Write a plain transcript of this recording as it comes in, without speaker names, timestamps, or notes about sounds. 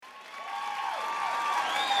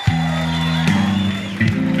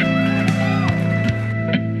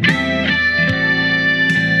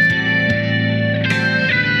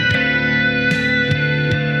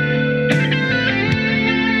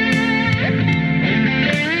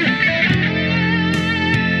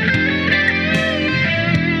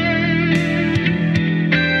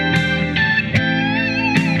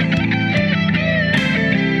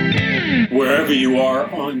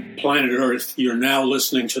Earth. You're now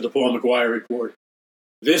listening to the Paul McGUIRE Report.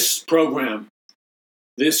 This program,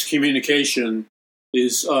 this communication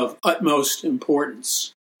is of utmost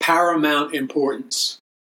importance, paramount importance.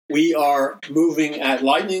 We are moving at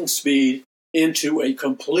lightning speed into a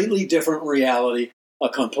completely different reality, a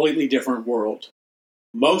completely different world.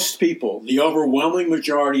 Most people, the overwhelming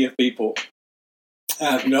majority of people,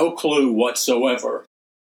 have no clue whatsoever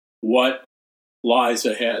what lies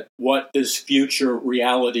ahead, what this future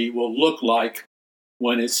reality will look like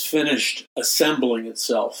when it's finished assembling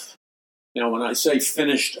itself. Now, when I say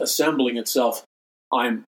finished assembling itself,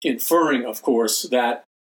 I'm inferring, of course, that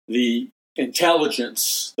the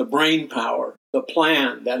intelligence, the brain power, the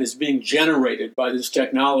plan that is being generated by this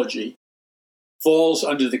technology falls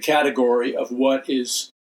under the category of what is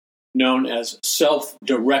known as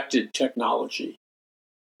self-directed technology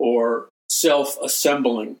or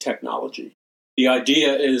self-assembling technology. The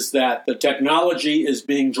idea is that the technology is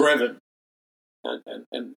being driven.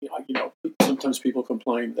 And sometimes people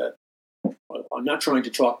complain that I'm not trying to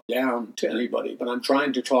talk down to anybody, but I'm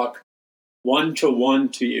trying to talk one-to-one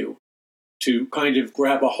to you, to kind of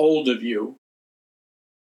grab a hold of you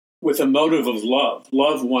with a motive of love.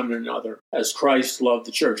 Love one another as Christ loved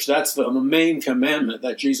the church. That's the main commandment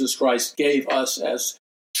that Jesus Christ gave us as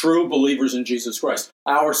true believers in Jesus Christ.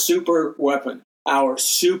 Our super weapon, our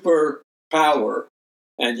super power.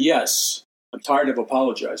 And yes, I'm tired of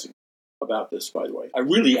apologizing about this, by the way. I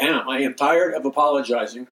really am. I am tired of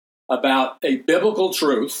apologizing about a biblical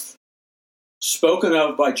truth spoken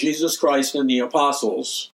of by Jesus Christ and the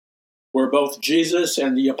apostles, where both Jesus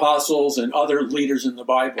and the apostles and other leaders in the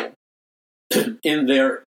Bible, in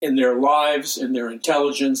their lives, in their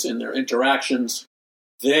intelligence, in their interactions,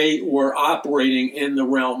 they were operating in the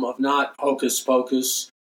realm of not hocus pocus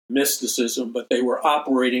mysticism, but they were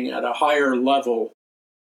operating at a higher level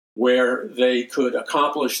where they could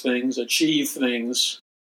accomplish things, achieve things,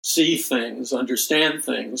 see things, understand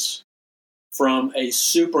things from a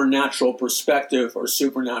supernatural perspective or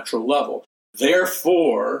supernatural level.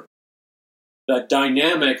 Therefore, the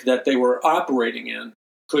dynamic that they were operating in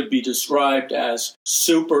could be described as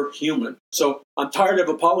superhuman. So I'm tired of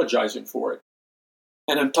apologizing for it.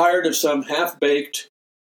 And I'm tired of some half-baked,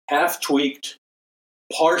 half-tweaked,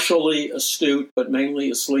 partially astute, but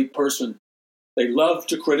mainly asleep person. They love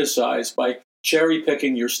to criticize by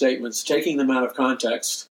cherry-picking your statements, taking them out of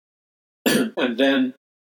context, and then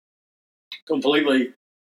completely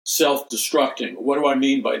self-destructing. What do I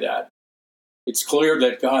mean by that? It's clear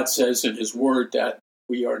that God says in his word that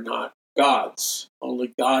we are not gods.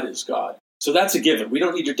 Only God is God. So that's a given. We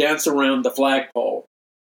don't need to dance around the flagpole.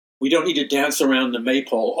 We don't need to dance around the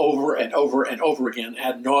maypole over and over and over again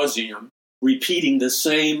ad nauseum, repeating the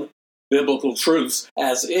same biblical truths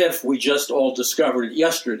as if we just all discovered it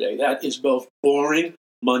yesterday. That is both boring,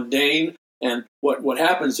 mundane, and what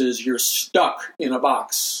happens is you're stuck in a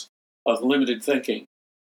box of limited thinking.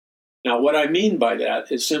 Now, what I mean by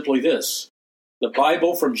that is simply this. The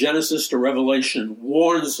Bible from Genesis to Revelation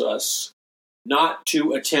warns us not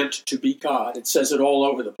to attempt to be God. It says it all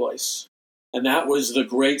over the place. And that was the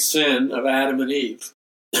great sin of Adam and Eve.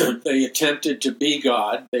 They attempted to be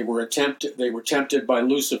God. They were tempted by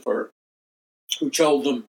Lucifer, who told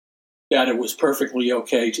them that it was perfectly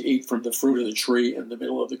okay to eat from the fruit of the tree in the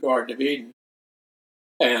middle of the Garden of Eden.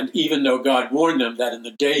 And even though God warned them that in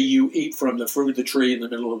the day you eat from the fruit of the tree in the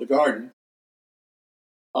middle of the garden,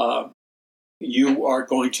 you are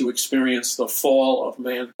going to experience the fall of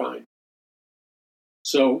mankind.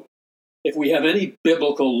 So if we have any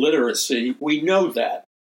biblical literacy, we know that.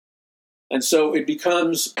 And so it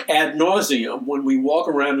becomes ad nauseum when we walk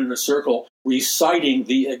around in a circle reciting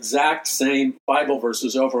the exact same Bible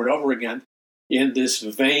verses over and over again in this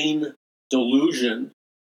vain delusion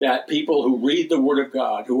that people who read the Word of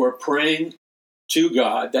God, who are praying to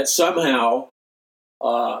God, that somehow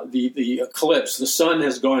the eclipse, the sun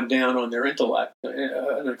has gone down on their intellect,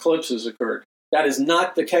 an eclipse has occurred. That is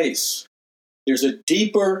not the case. There's a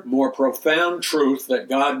deeper, more profound truth that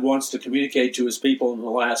God wants to communicate to his people in the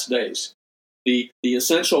last days. The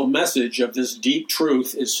essential message of this deep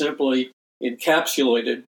truth is simply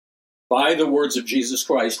encapsulated by the words of Jesus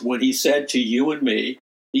Christ when he said to you and me,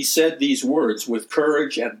 he said these words with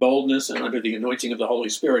courage and boldness and under the anointing of the Holy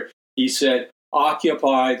Spirit. He said,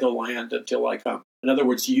 occupy the land until I come. In other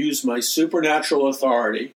words, use my supernatural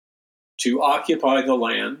authority to occupy the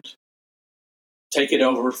land, take it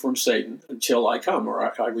over from Satan until I come, or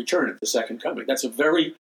I return at the second coming. That's a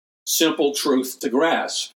very simple truth to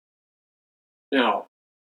grasp. Now,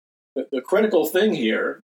 the critical thing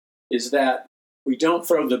here is that we don't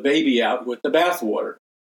throw the baby out with the bathwater.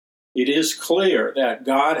 It is clear that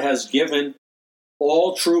God has given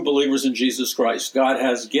all true believers in Jesus Christ, God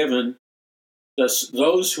has given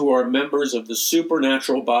those who are members of the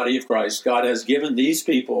supernatural body of Christ, God has given these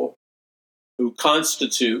people who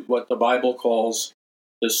constitute what the Bible calls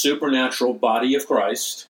the supernatural body of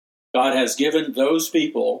Christ, God has given those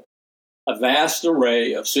people a vast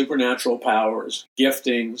array of supernatural powers,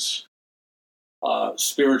 giftings,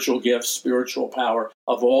 spiritual gifts, spiritual power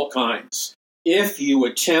of all kinds. If you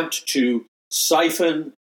attempt to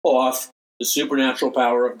siphon off the supernatural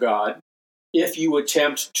power of God, if you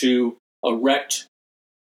attempt to erect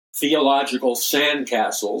theological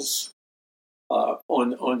sandcastles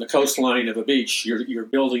on the coastline of a beach, you're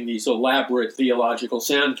building these elaborate theological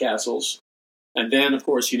sandcastles, and then, of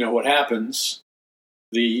course, you know what happens.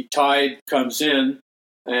 The tide comes in,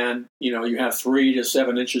 and you have 3 to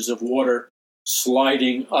 7 inches of water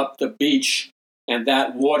sliding up the beach, and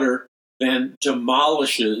that water then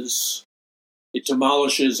demolishes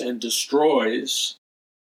and destroys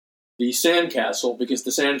the sandcastle, because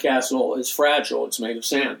the sandcastle is fragile. It's made of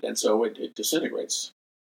sand, and so it disintegrates.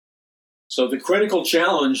 So the critical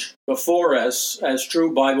challenge before us as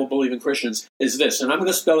true Bible-believing Christians is this, and I'm going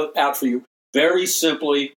to spell it out for you very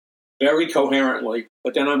simply, very coherently,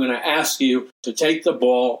 but then I'm going to ask you to take the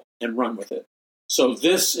ball and run with it. So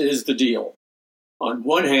this is the deal. On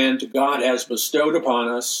one hand, God has bestowed upon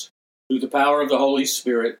us, through the power of the Holy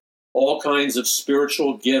Spirit, all kinds of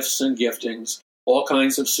spiritual gifts and giftings, all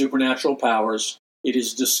kinds of supernatural powers. It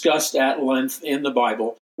is discussed at length in the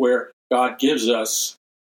Bible, where God gives us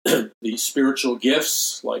the spiritual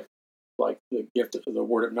gifts, like the gift of the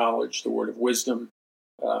word of knowledge, the word of wisdom,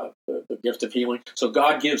 the gift of healing. So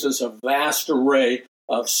God gives us a vast array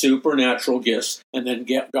of supernatural gifts, and then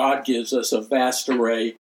God gives us a vast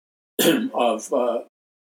array of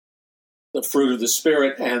the fruit of the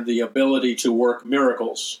Spirit and the ability to work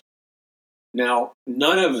miracles. Now,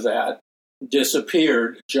 none of that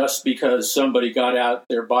disappeared just because somebody got out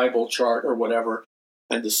their Bible chart or whatever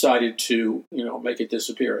and decided to, make it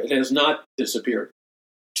disappear. It has not disappeared.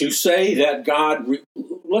 To say that God,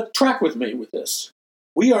 track with me with this.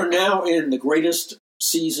 We are now in the greatest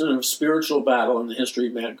season of spiritual battle in the history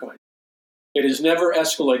of mankind. It has never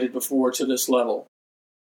escalated before to this level.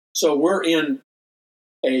 So we're in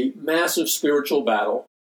a massive spiritual battle,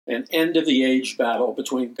 an end-of-the-age battle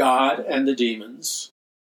between God and the demons,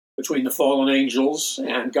 between the fallen angels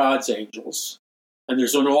and God's angels. And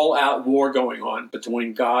there's an all-out war going on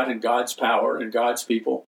between God and God's power and God's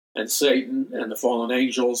people, and Satan and the fallen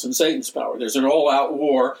angels and Satan's power. There's an all-out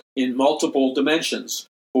war in multiple dimensions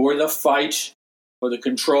for the fight for the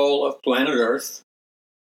control of planet Earth,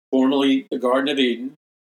 formerly the Garden of Eden,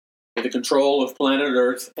 for the control of planet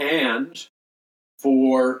Earth, and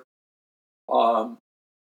for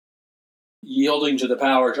yielding to the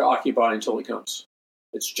power to occupy until he comes.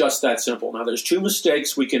 It's just that simple. Now, there's 2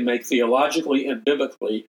 mistakes we can make theologically and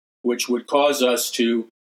biblically, which would cause us to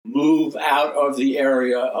move out of the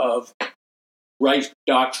area of right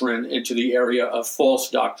doctrine into the area of false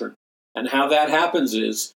doctrine. And how that happens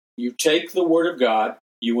is you take the Word of God,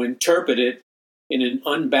 you interpret it in an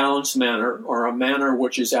unbalanced manner, or a manner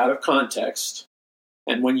which is out of context.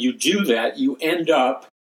 And when you do that, you end up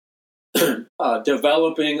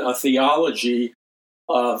developing a theology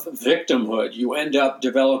of victimhood. You end up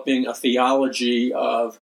developing a theology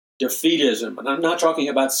of defeatism. And I'm not talking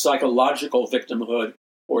about psychological victimhood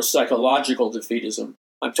or psychological defeatism.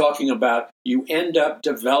 I'm talking about you end up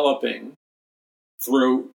developing,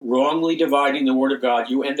 through wrongly dividing the Word of God,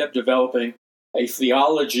 you end up developing a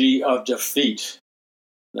theology of defeat.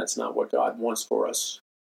 That's not what God wants for us.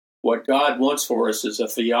 What God wants for us is a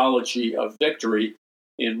theology of victory,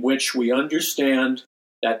 in which we understand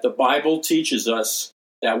that the Bible teaches us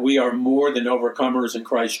that we are more than overcomers in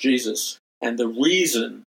Christ Jesus. And the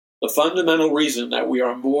fundamental reason that we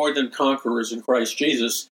are more than conquerors in Christ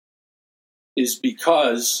Jesus is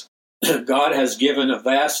because God has given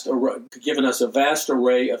us a vast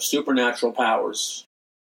array of supernatural powers.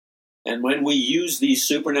 And when we use these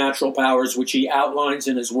supernatural powers, which he outlines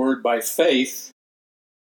in his word by faith,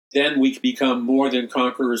 then we become more than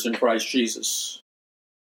conquerors in Christ Jesus.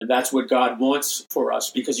 And that's what God wants for us,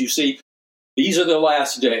 because you see, these are the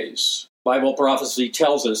last days. Bible prophecy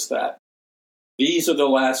tells us that. These are the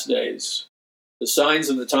last days. The signs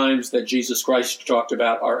of the times that Jesus Christ talked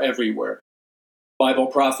about are everywhere. Bible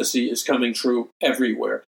prophecy is coming true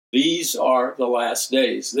everywhere. These are the last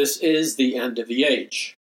days. This is the end of the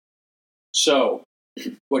age. So,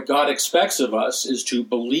 what God expects of us is to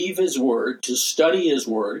believe his word, to study his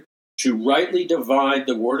word, to rightly divide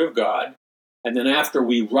the word of God, and then after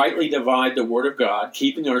we rightly divide the word of God,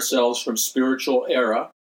 keeping ourselves from spiritual error,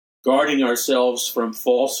 guarding ourselves from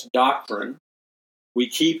false doctrine, we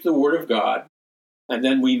keep the Word of God, and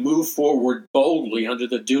then we move forward boldly under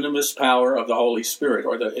the dunamis power of the Holy Spirit,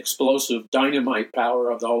 or the explosive dynamite power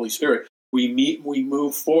of the Holy Spirit. We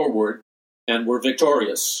move forward, and we're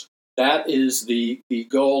victorious. That is the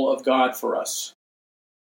goal of God for us.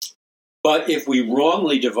 But if we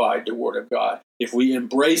wrongly divide the Word of God, if we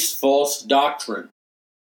embrace false doctrine,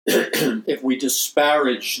 if we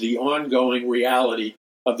disparage the ongoing reality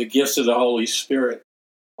of the gifts of the Holy Spirit,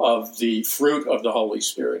 of the fruit of the Holy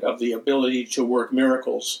Spirit, of the ability to work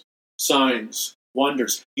miracles, signs,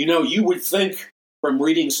 wonders. You would think from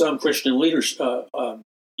reading some Christian literature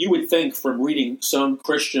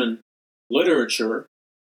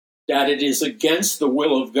that it is against the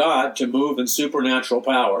will of God to move in supernatural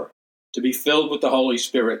power, to be filled with the Holy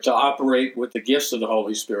Spirit, to operate with the gifts of the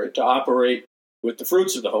Holy Spirit, to operate with the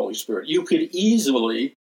fruits of the Holy Spirit. You could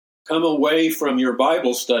easily come away from your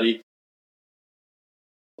Bible study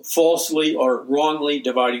falsely or wrongly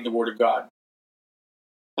dividing the Word of God.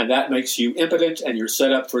 And that makes you impotent, and you're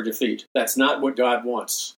set up for defeat. That's not what God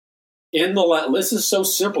wants. This is so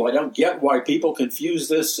simple. I don't get why people confuse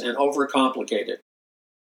this and overcomplicate it.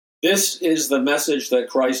 This is the message that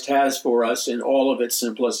Christ has for us in all of its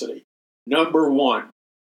simplicity. Number one,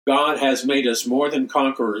 God has made us more than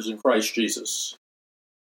conquerors in Christ Jesus.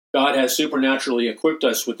 God has supernaturally equipped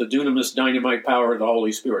us with the dunamis dynamite power of the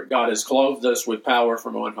Holy Spirit. God has clothed us with power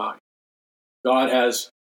from on high. God has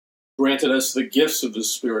granted us the gifts of the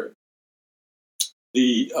Spirit,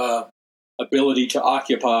 the ability to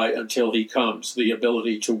occupy until he comes, the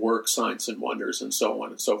ability to work signs and wonders, and so on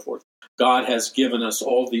and so forth. God has given us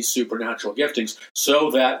all these supernatural giftings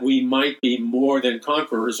so that we might be more than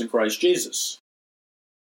conquerors in Christ Jesus.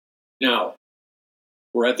 Now,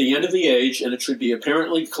 we're at the end of the age, and it should be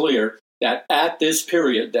apparently clear that at this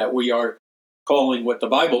period that we are calling what the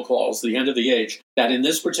Bible calls the end of the age, that in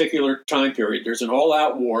this particular time period, there's an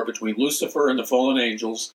all-out war between Lucifer and the fallen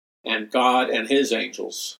angels and God and his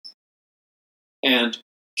angels. And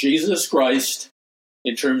Jesus Christ,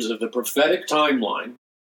 in terms of the prophetic timeline,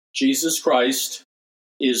 Jesus Christ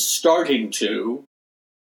is starting to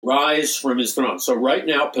rise from his throne. So right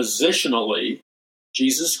now, positionally,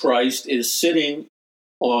 Jesus Christ is sitting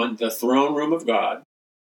on the throne room of God.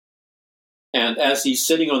 And as he's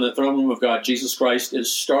sitting on the throne room of God, Jesus Christ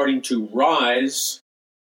is starting to rise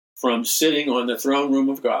from sitting on the throne room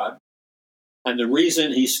of God. And the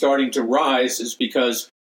reason he's starting to rise is because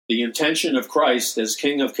the intention of Christ as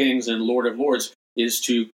King of Kings and Lord of Lords is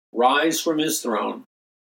to rise from his throne.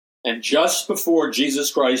 And just before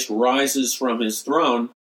Jesus Christ rises from his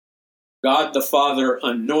throne, God the Father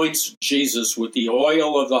anoints Jesus with the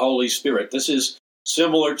oil of the Holy Spirit. This is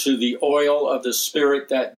similar to the oil of the Spirit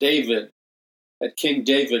that King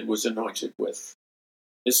David was anointed with.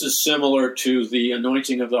 This is similar to the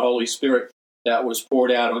anointing of the Holy Spirit that was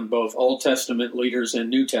poured out on both Old Testament leaders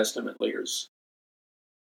and New Testament leaders.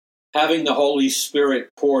 Having the Holy Spirit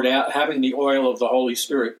poured out, having the oil of the Holy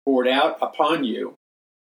Spirit poured out upon you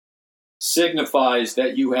signifies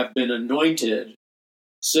that you have been anointed,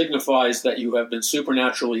 signifies that you have been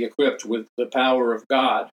supernaturally equipped with the power of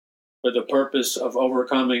God for the purpose of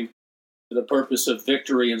overcoming, for the purpose of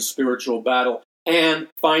victory in spiritual battle, and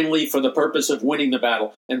finally for the purpose of winning the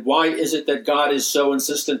battle. And why is it that God is so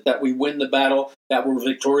insistent that we win the battle, that we're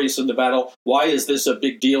victorious in the battle? Why is this a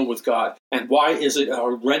big deal with God? And why is it a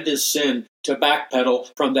horrendous sin to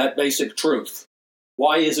backpedal from that basic truth?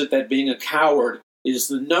 Why is it that being a coward is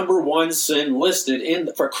the number one sin listed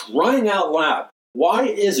for crying out loud? Why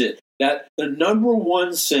is it that the number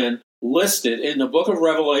one sin listed in the book of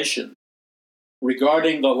Revelation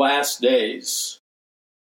regarding the last days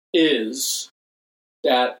is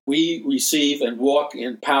that we receive and walk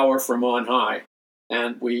in power from on high,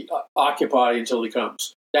 and we occupy until he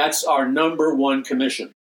comes? That's our number one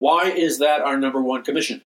commission. Why is that our number one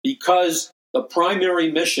commission? Because the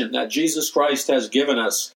primary mission that Jesus Christ has given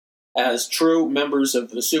us as true members of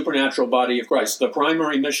the supernatural body of Christ, the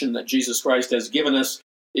primary mission that Jesus Christ has given us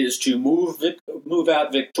is to move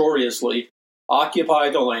out victoriously, occupy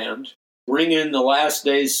the land, bring in the last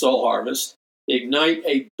day's soul harvest, ignite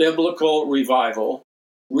a biblical revival,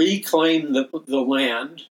 reclaim the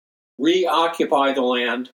land, reoccupy the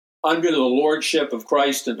land under the lordship of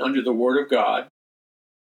Christ and under the Word of God.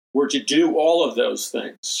 We're to do all of those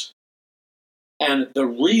things. And the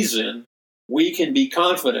reason we can be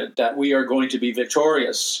confident that we are going to be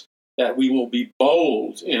victorious, that we will be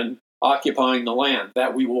bold in occupying the land,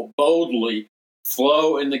 that we will boldly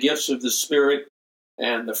flow in the gifts of the Spirit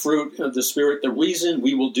and the fruit of the Spirit, the reason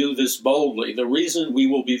we will do this boldly, the reason we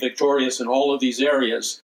will be victorious in all of these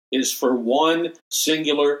areas is for one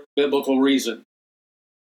singular biblical reason.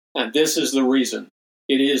 And this is the reason.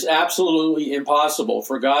 It is absolutely impossible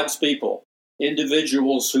for God's people,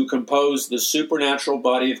 individuals who compose the supernatural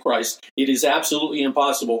body of Christ, it is absolutely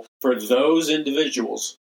impossible for those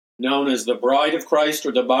individuals, known as the bride of Christ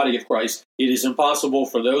or the body of Christ, it is impossible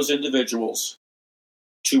for those individuals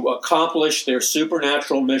to accomplish their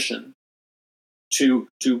supernatural mission, to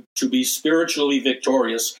be spiritually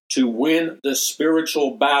victorious, to win the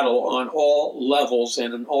spiritual battle on all levels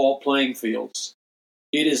and in all playing fields.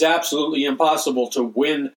 It is absolutely impossible to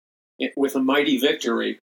win with a mighty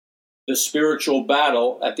victory the spiritual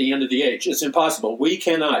battle at the end of the age. It's impossible. We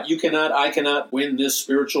cannot, you cannot, I cannot win this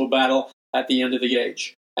spiritual battle at the end of the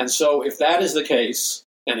age. And so if that is the case,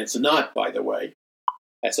 and it's not, by the way,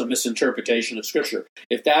 that's a misinterpretation of Scripture.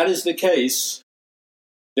 If that is the case,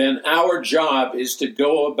 then our job is to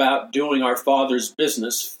go about doing our Father's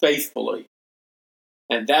business faithfully.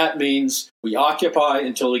 And that means we occupy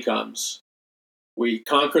until He comes. We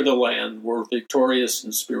conquer the land. We're victorious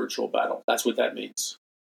in spiritual battle. That's what that means.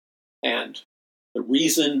 And the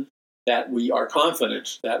reason that we are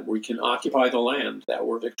confident that we can occupy the land, that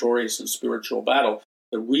we're victorious in spiritual battle,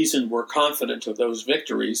 the reason we're confident of those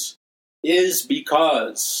victories is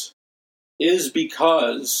because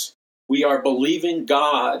we are believing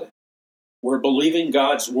God. We're believing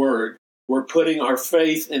God's word. We're putting our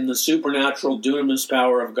faith in the supernatural dunamis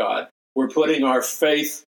power of God. We're putting our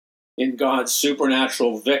faith in God's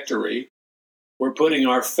supernatural victory. We're putting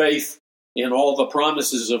our faith in all the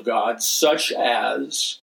promises of God, such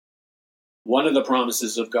as one of the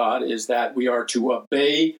promises of God is that we are to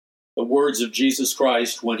obey the words of Jesus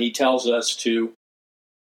Christ when He tells us to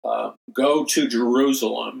go to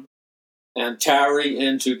Jerusalem and tarry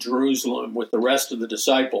into Jerusalem with the rest of the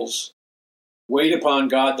disciples, wait upon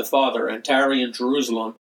God the Father and tarry in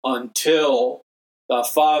Jerusalem until the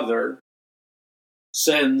Father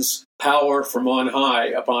sends power from on high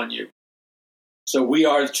upon you. So we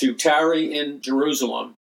are to tarry in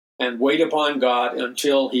Jerusalem and wait upon God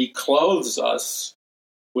until He clothes us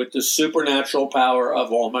with the supernatural power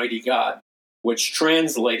of Almighty God, which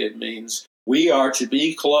translated means we are to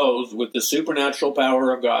be clothed with the supernatural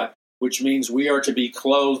power of God, which means we are to be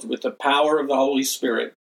clothed with the power of the Holy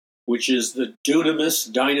Spirit, which is the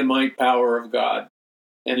dunamis, dynamite power of God.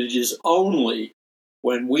 And it is only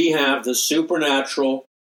when we have the supernatural,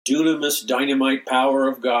 dunamis, dynamite power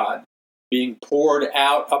of God being poured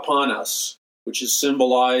out upon us, which is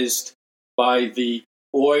symbolized by the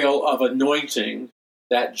oil of anointing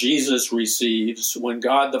that Jesus receives when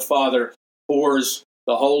God the Father pours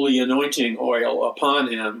the holy anointing oil upon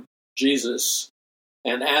Him, Jesus.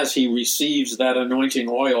 And as He receives that anointing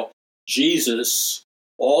oil, Jesus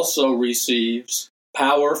also receives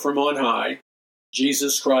power from on high.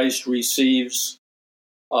 Jesus Christ receives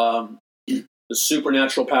the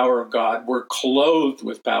supernatural power of God. We're clothed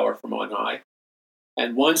with power from on high.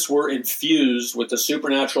 And once we're infused with the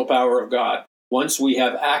supernatural power of God, once we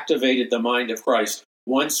have activated the mind of Christ,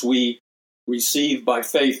 once we receive by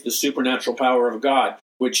faith the supernatural power of God,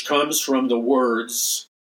 which comes from the words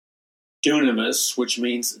dunamis, which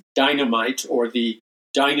means dynamite, or the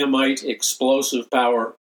dynamite explosive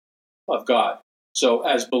power of God. So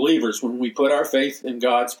as believers, when we put our faith in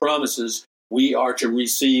God's promises, we are to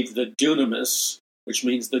receive the dunamis, which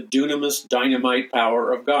means the dunamis dynamite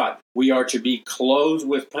power of God. We are to be clothed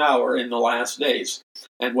with power in the last days.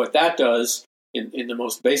 And what that does, in the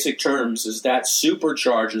most basic terms, is that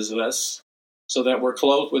supercharges us so that we're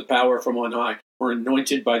clothed with power from on high. We're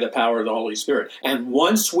anointed by the power of the Holy Spirit. And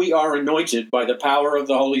once we are anointed by the power of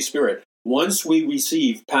the Holy Spirit, once we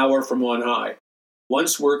receive power from on high,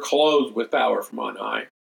 once we're clothed with power from on high,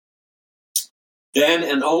 then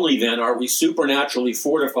and only then are we supernaturally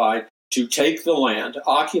fortified to take the land,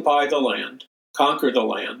 occupy the land, conquer the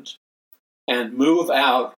land, and move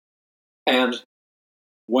out. And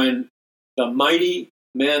when the mighty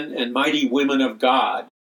men and mighty women of God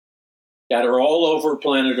that are all over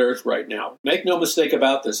planet Earth right now, make no mistake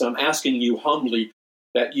about this, I'm asking you humbly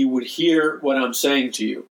that you would hear what I'm saying to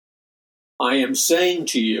you. I am saying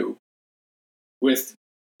to you with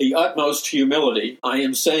the utmost humility, I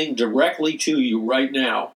am saying directly to you right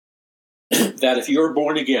now that if you're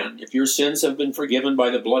born again, if your sins have been forgiven by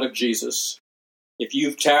the blood of Jesus, if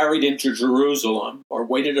you've tarried into Jerusalem or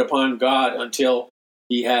waited upon God until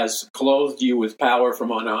He has clothed you with power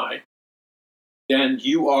from on high, then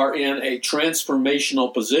you are in a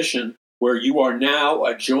transformational position where you are now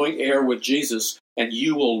a joint heir with Jesus, and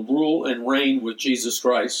you will rule and reign with Jesus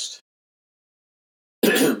Christ.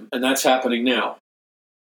 And that's happening now.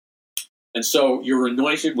 And so you're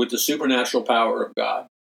anointed with the supernatural power of God.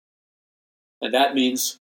 And that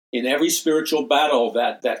means in every spiritual battle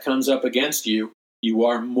that comes up against you, You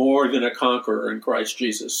are more than a conqueror in Christ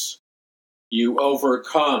Jesus. You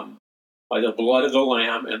overcome by the blood of the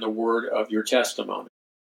Lamb and the word of your testimony.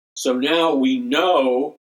 So now we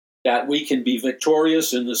know that we can be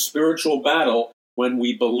victorious in the spiritual battle when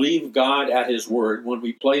we believe God at his word, when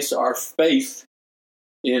we place our faith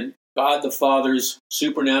in God the Father's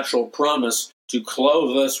supernatural promise to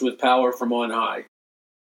clothe us with power from on high.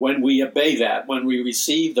 When we obey that, when we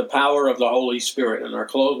receive the power of the Holy Spirit and are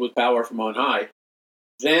clothed with power from on high,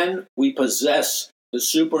 then we possess the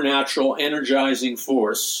supernatural energizing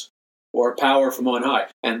force or power from on high.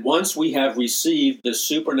 And once we have received the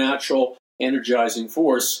supernatural energizing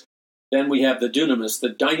force, then we have the dunamis, the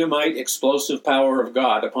dynamite explosive power of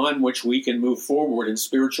God, upon which we can move forward in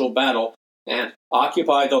spiritual battle and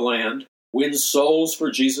occupy the land, win souls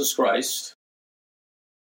for Jesus Christ,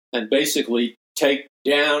 and basically take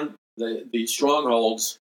down the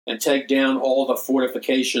strongholds and take down all the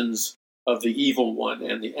fortifications of the evil one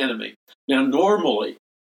and the enemy. Now, normally,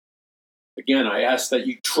 again, I ask that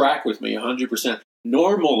you track with me 100%.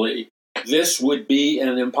 Normally, this would be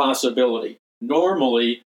an impossibility.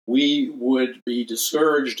 Normally, we would be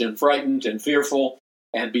discouraged and frightened and fearful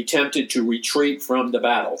and be tempted to retreat from the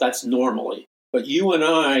battle. That's normally. But you and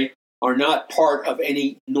I are not part of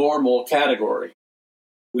any normal category.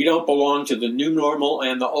 We don't belong to the new normal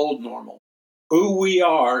and the old normal. Who we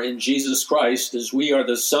are in Jesus Christ is we are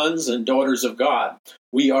the sons and daughters of God.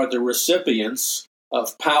 We are the recipients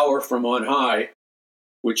of power from on high,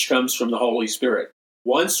 which comes from the Holy Spirit.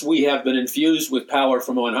 Once we have been infused with power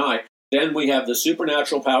from on high, then we have the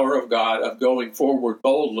supernatural power of God of going forward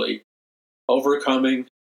boldly, overcoming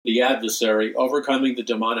the adversary, overcoming the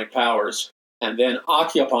demonic powers, and then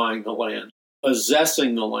occupying the land,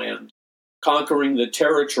 possessing the land, conquering the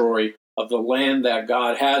territory of the land that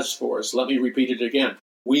God has for us. Let me repeat it again.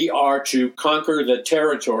 We are to conquer the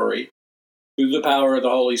territory through the power of the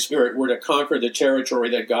Holy Spirit. We're to conquer the territory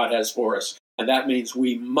that God has for us. And that means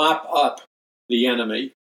we mop up the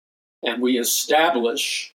enemy and we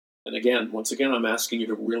establish, and again, once again, I'm asking you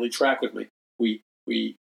to really track with me. We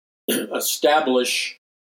establish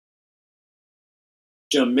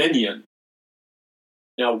dominion.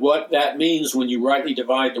 Now, what that means when you rightly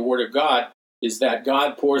divide the Word of God is that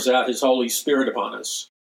God pours out his Holy Spirit upon us.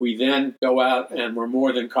 We then go out and we're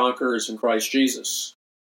more than conquerors in Christ Jesus.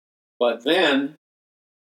 But then,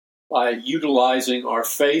 by utilizing our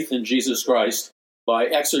faith in Jesus Christ, by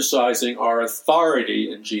exercising our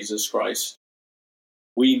authority in Jesus Christ,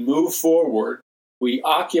 we move forward, we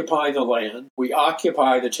occupy the land, we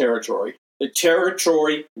occupy the territory. The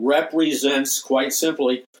territory represents, quite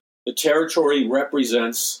simply, the territory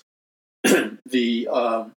represents the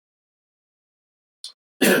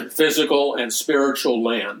physical and spiritual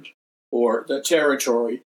land, or the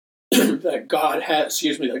territory that God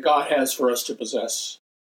has for us to possess.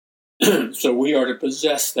 So we are to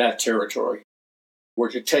possess that territory.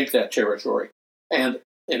 We're to take that territory. And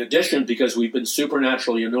in addition, because we've been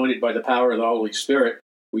supernaturally anointed by the power of the Holy Spirit,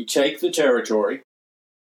 we take the territory.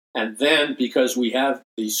 And then, because we have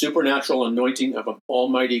the supernatural anointing of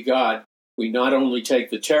Almighty God, we not only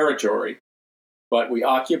take the territory, but we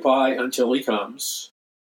occupy until he comes.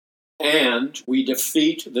 And we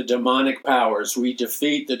defeat the demonic powers. We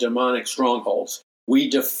defeat the demonic strongholds. We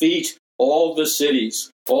defeat all the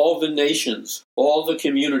cities, all the nations, all the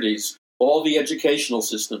communities, all the educational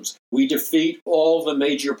systems. We defeat all the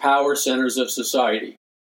major power centers of society.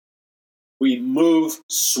 We move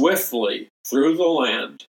swiftly through the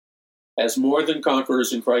land as more than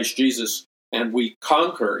conquerors in Christ Jesus, and we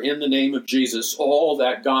conquer in the name of Jesus all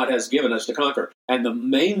that God has given us to conquer. And the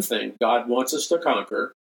main thing God wants us to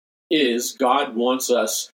conquer is God wants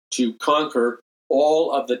us to conquer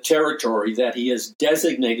all of the territory that he has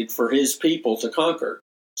designated for his people to conquer.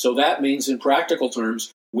 So that means, in practical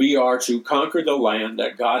terms, we are to conquer the land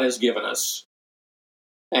that God has given us.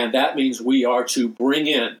 And that means we are to bring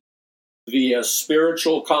in, via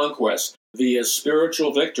spiritual conquest, via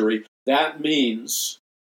spiritual victory, that means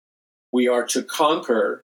we are to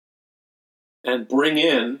conquer and bring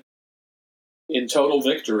in total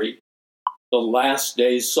victory, the last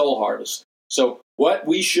day's soul harvest. So what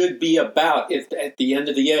we should be about at the end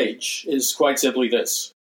of the age is quite simply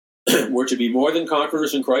this. We're to be more than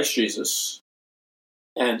conquerors in Christ Jesus.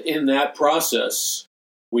 And in that process,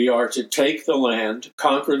 we are to take the land,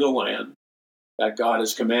 conquer the land that God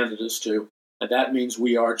has commanded us to. And that means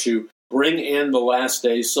we are to bring in the last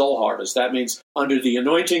day's soul harvest. That means under the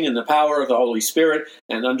anointing and the power of the Holy Spirit,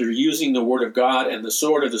 and under using the Word of God and the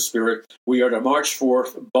sword of the Spirit, we are to march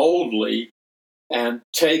forth boldly and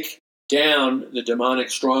take down the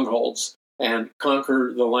demonic strongholds and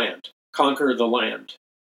conquer the land. Conquer the land.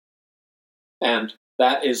 And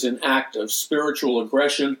that is an act of spiritual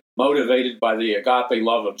aggression motivated by the agape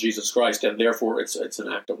love of Jesus Christ, and therefore it's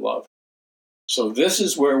an act of love. So this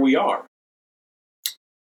is where we are.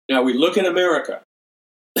 Now we look at America.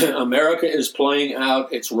 America is playing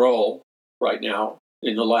out its role right now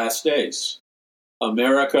in the last days.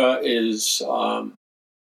 America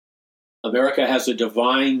has a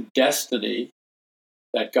divine destiny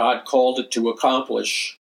that God called it to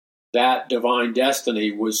accomplish. That divine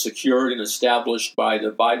destiny was secured and established by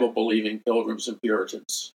the Bible-believing Pilgrims and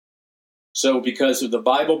Puritans. So because of the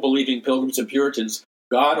Bible-believing Pilgrims and Puritans,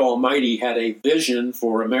 God Almighty had a vision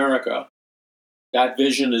for America. That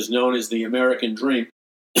vision is known as the American Dream.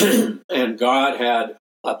 And God had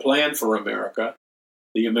a plan for America,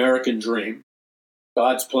 the American Dream.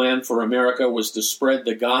 God's plan for America was to spread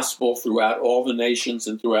the gospel throughout all the nations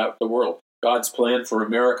and throughout the world. God's plan for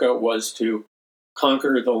America was to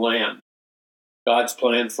conquer the land. God's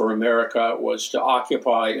plan for America was to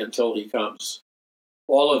occupy until he comes.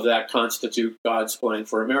 All of that constitute God's plan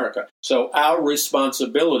for America. So our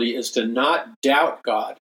responsibility is to not doubt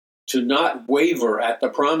God, to not waver at the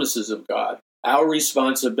promises of God. Our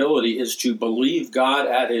responsibility is to believe God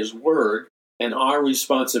at his word, and our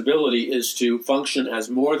responsibility is to function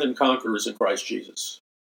as more than conquerors in Christ Jesus.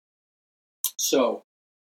 So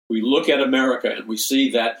we look at America and we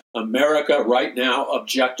see that America right now,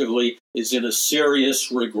 objectively, is in a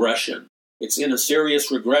serious regression. It's in a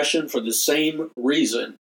serious regression for the same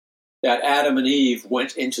reason that Adam and Eve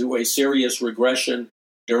went into a serious regression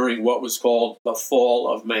during what was called the fall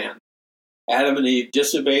of man. Adam and Eve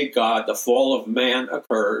disobeyed God, the fall of man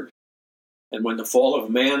occurred, and when the fall of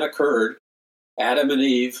man occurred, Adam and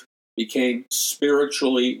Eve became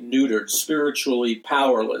spiritually neutered, spiritually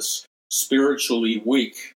powerless, spiritually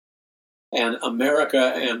weak. And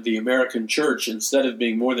America and the American church, instead of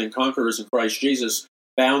being more than conquerors in Christ Jesus,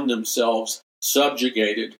 found themselves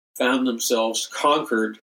subjugated, found themselves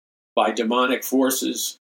conquered by demonic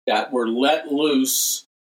forces that were let loose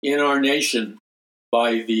in our nation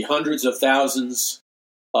by the hundreds of thousands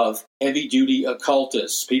of heavy-duty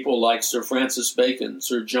occultists, people like Sir Francis Bacon,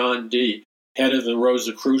 Sir John Dee, head of the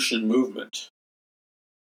Rosicrucian movement,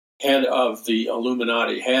 head of the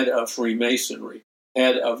Illuminati, head of Freemasonry,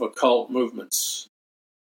 head of occult movements.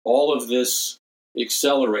 All of this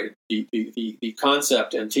accelerated the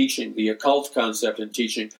concept and teaching, the occult concept and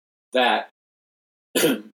teaching that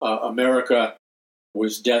America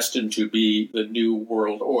was destined to be the new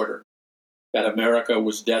world order, that America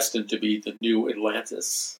was destined to be the new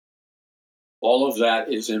Atlantis. All of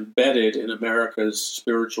that is embedded in America's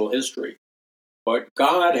spiritual history. But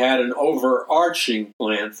God had an overarching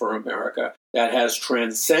plan for America that has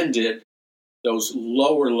transcended those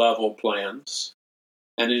lower level plans.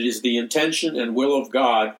 And it is the intention and will of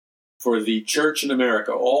God for the church in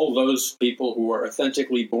America, all those people who are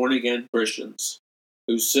authentically born-again Christians,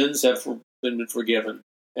 whose sins have been forgiven,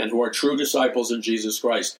 and who are true disciples in Jesus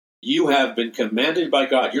Christ. You have been commanded by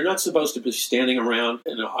God. You're not supposed to be standing around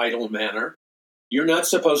in an idle manner. You're not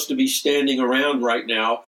supposed to be standing around right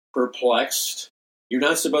now perplexed. You're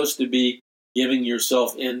not supposed to be giving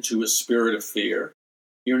yourself into a spirit of fear.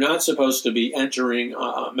 You're not supposed to be entering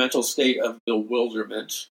a mental state of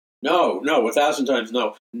bewilderment. No, 1,000 times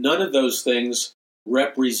no. None of those things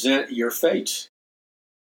represent your fate.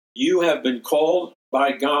 You have been called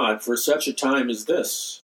by God for such a time as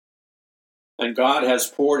this. And God has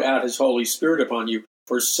poured out his Holy Spirit upon you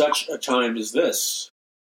for such a time as this.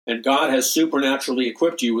 And God has supernaturally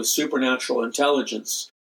equipped you with supernatural intelligence,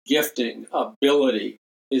 gifting, ability,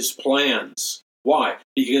 his plans. Why?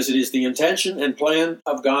 Because it is the intention and plan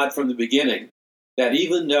of God from the beginning that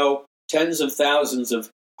even though tens of thousands of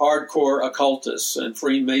hardcore occultists and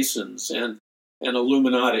Freemasons and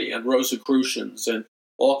Illuminati and Rosicrucians and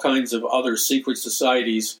all kinds of other secret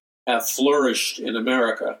societies have flourished in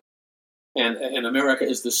America, and America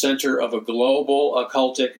is the center of a global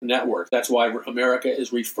occultic network. That's why America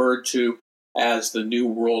is referred to as the New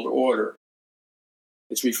World Order.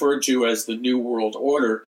 It's referred to as the New World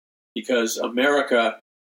Order because America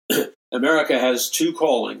has two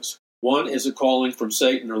callings. One is a calling from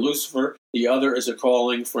Satan or Lucifer. The other is a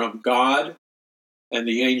calling from God and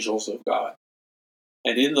the angels of God.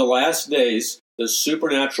 And in the last days, the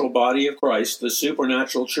supernatural body of Christ, the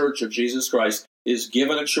supernatural church of Jesus Christ, is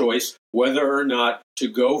given a choice whether or not to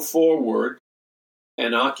go forward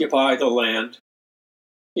and occupy the land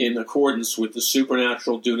in accordance with the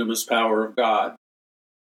supernatural dunamis power of God.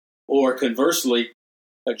 Or conversely,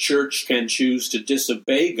 a church can choose to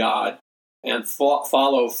disobey God and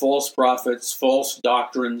follow false prophets, false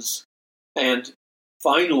doctrines, and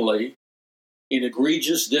finally, in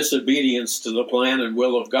egregious disobedience to the plan and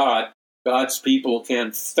will of God, God's people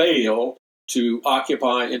can fail to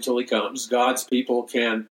occupy until he comes. God's people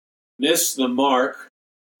can miss the mark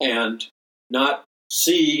and not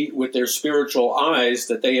see with their spiritual eyes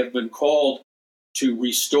that they have been called to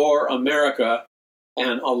restore America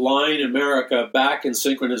and align America back in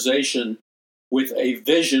synchronization with a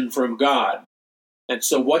vision from God. And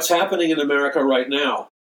so what's happening in America right now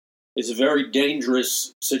is a very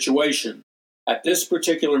dangerous situation. At this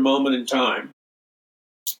particular moment in time,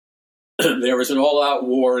 there is an all-out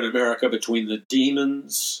war in America between the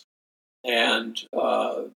demons and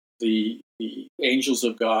the angels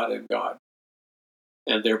of God and God.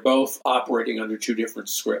 And they're both operating under two different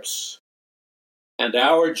scripts. And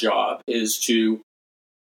our job is to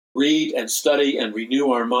read and study and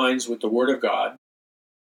renew our minds with the Word of God,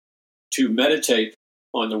 to meditate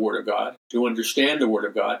on the Word of God, to understand the Word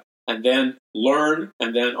of God, and then learn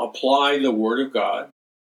and then apply the Word of God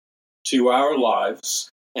to our lives,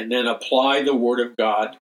 and then apply the Word of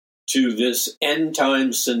God to this end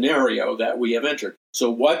time scenario that we have entered. So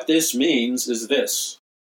what this means is this.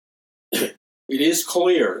 It is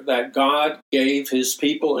clear that God gave his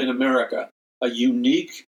people in America a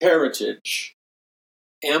unique heritage,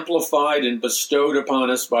 amplified and bestowed upon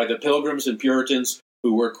us by the Pilgrims and Puritans,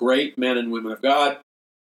 who were great men and women of God,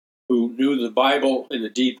 who knew the Bible in a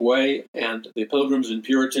deep way, and the Pilgrims and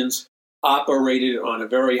Puritans operated on a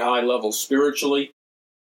very high level spiritually,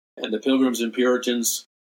 and the Pilgrims and Puritans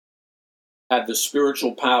had the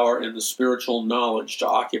spiritual power and the spiritual knowledge to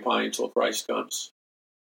occupy until Christ comes.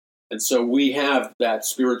 And so we have that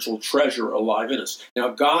spiritual treasure alive in us. Now,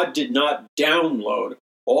 God did not download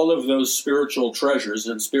all of those spiritual treasures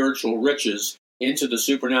and spiritual riches into the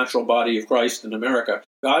supernatural body of Christ in America.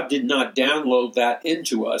 God did not download that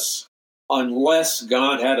into us unless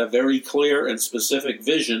God had a very clear and specific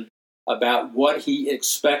vision about what he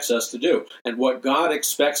expects us to do. And what God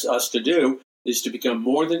expects us to do is to become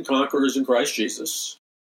more than conquerors in Christ Jesus,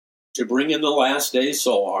 to bring in the last day's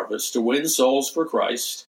soul harvest, to win souls for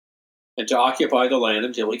Christ, and to occupy the land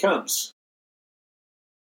until he comes.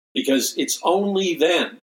 Because it's only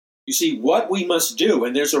then, you see, what we must do,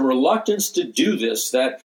 and there's a reluctance to do this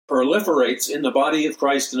that proliferates in the body of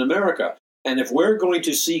Christ in America. And if we're going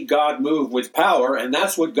to see God move with power, and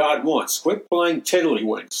that's what God wants, quit playing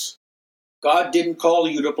tiddlywinks. God didn't call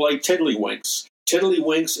you to play tiddlywinks.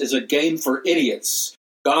 Tiddlywinks is a game for idiots.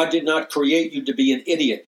 God did not create you to be an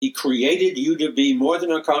idiot. He created you to be more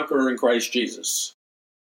than a conqueror in Christ Jesus.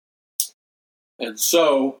 And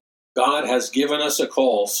so, God has given us a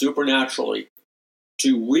call supernaturally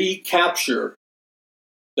to recapture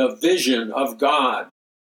the vision of God,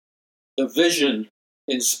 the vision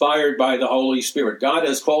inspired by the Holy Spirit. God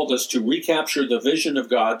has called us to recapture the vision of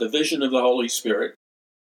God, the vision of the Holy Spirit.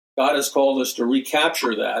 God has called us to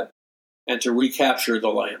recapture that and to recapture the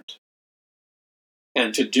land.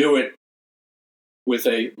 And to do it with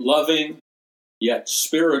a loving yet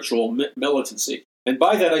spiritual militancy. And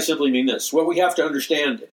by that I simply mean this. What we have to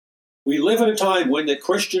understand, we live in a time when the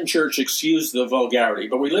Christian church, excuse the vulgarity,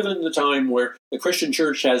 but we live in a time where the Christian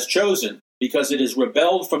church has chosen, because it has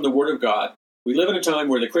rebelled from the Word of God, we live in a time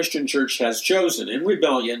where the Christian church has chosen, in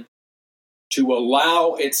rebellion, to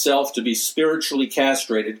allow itself to be spiritually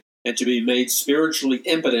castrated and to be made spiritually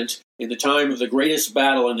impotent in the time of the greatest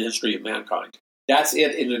battle in the history of mankind. That's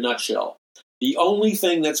it in a nutshell. The only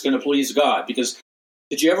thing that's going to please God, because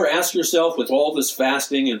did you ever ask yourself, with all this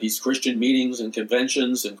fasting and these Christian meetings and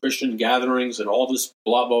conventions and Christian gatherings and all this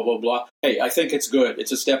blah, blah, blah, blah, hey, I think it's good.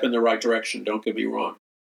 It's a step in the right direction, don't get me wrong.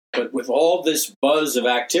 But with all this buzz of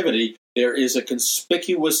activity, there is a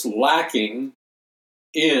conspicuous lacking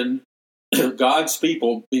in God's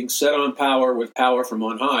people being set on power with power from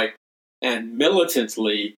on high and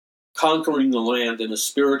militantly conquering the land in a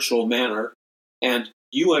spiritual manner. And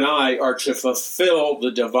you and I are to fulfill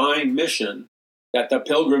the divine mission that the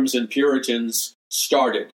Pilgrims and Puritans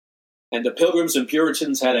started. And the Pilgrims and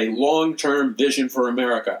Puritans had a long-term vision for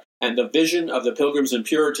America. And the vision of the Pilgrims and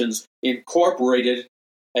Puritans incorporated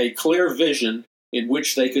a clear vision in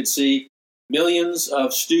which they could see millions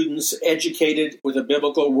of students educated with a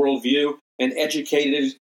biblical worldview and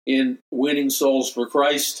educated in winning souls for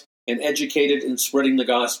Christ and educated in spreading the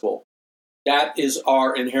gospel. That is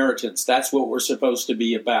our inheritance. That's what we're supposed to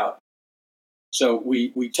be about. So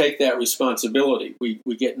we take that responsibility. We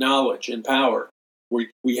get knowledge and power.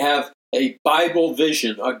 We have a Bible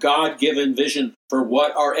vision, a God-given vision for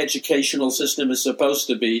what our educational system is supposed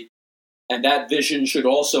to be. And that vision should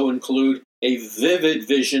also include a vivid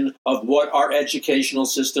vision of what our educational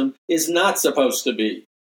system is not supposed to be.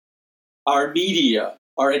 Our media,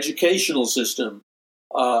 our educational system,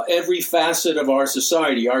 every facet of our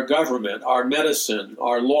society, our government, our medicine,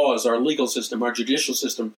 our laws, our legal system, our judicial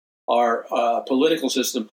system, our political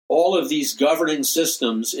system, all of these governing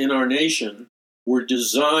systems in our nation were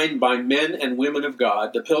designed by men and women of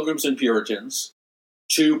God, the Pilgrims and Puritans,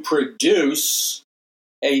 to produce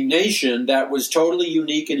a nation that was totally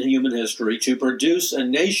unique in human history, to produce a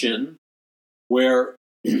nation where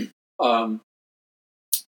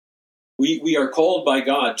we are called by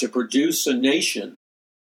God to produce a nation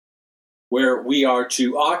where we are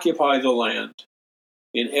to occupy the land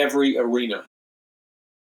in every arena.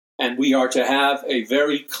 And we are to have a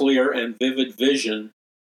very clear and vivid vision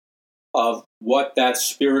of what that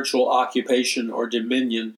spiritual occupation or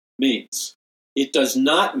dominion means. It does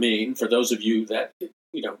not mean, for those of you that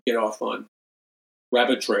get off on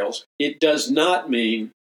rabbit trails, it does not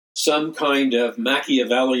mean some kind of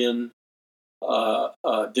Machiavellian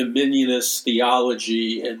dominionist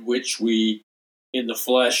theology in which we, in the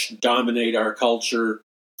flesh, dominate our culture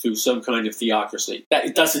through some kind of theocracy.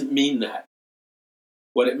 It doesn't mean that.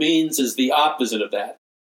 What it means is the opposite of that.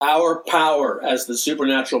 Our power as the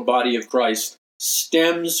supernatural body of Christ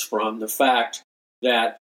stems from the fact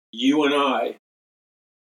that you and I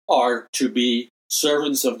are to be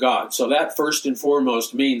servants of God. So that first and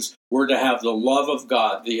foremost means we're to have the love of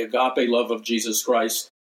God, the agape love of Jesus Christ,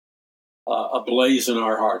 ablaze in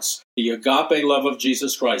our hearts. The agape love of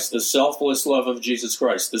Jesus Christ, the selfless love of Jesus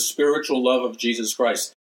Christ, the spiritual love of Jesus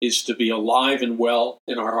Christ is to be alive and well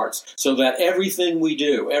in our hearts, so that everything we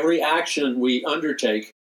do, every action we undertake,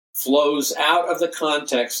 flows out of the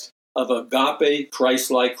context of agape,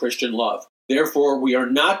 Christ-like Christian love. Therefore, we are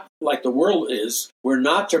not like the world is. We're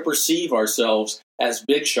not to perceive ourselves as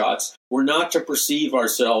big shots. We're not to perceive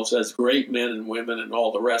ourselves as great men and women and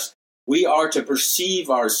all the rest. We are to perceive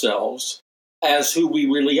ourselves as who we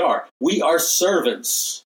really are. We are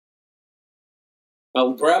servants.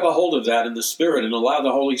 Now, grab a hold of that in the Spirit and allow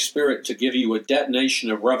the Holy Spirit to give you a detonation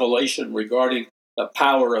of revelation regarding the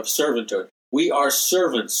power of servanthood. We are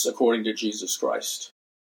servants according to Jesus Christ.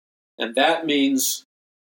 And that means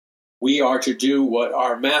we are to do what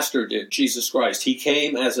our Master did, Jesus Christ. He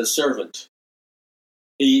came as a servant.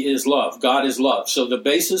 He is love. God is love. So the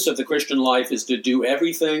basis of the Christian life is to do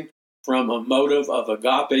everything from a motive of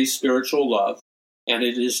agape spiritual love, and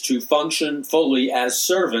it is to function fully as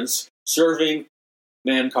servants, serving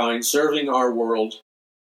mankind, serving our world.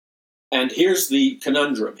 And here's the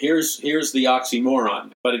conundrum. Here's the oxymoron.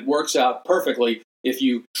 But it works out perfectly if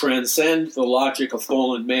you transcend the logic of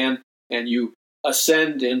fallen man and you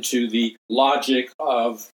ascend into the logic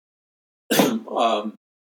of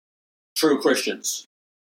true Christians.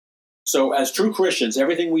 So as true Christians,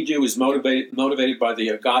 everything we do is motivated by the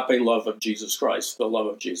agape love of Jesus Christ, the love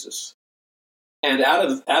of Jesus. And out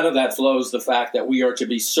of that flows the fact that we are to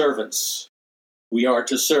be servants. We are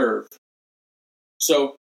to serve.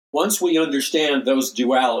 So once we understand those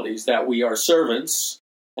dualities, that we are servants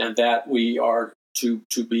and that we are to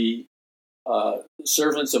be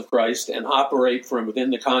servants of Christ and operate from within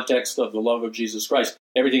the context of the love of Jesus Christ,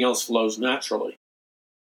 everything else flows naturally.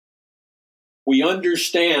 We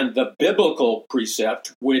understand the biblical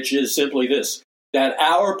precept, which is simply this, that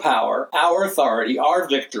our power, our authority, our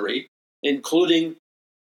victory, including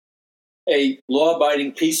a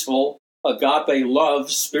law-abiding, peaceful, agape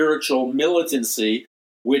love, spiritual militancy,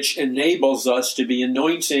 which enables us to be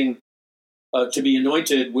anointed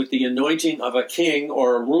with the anointing of a king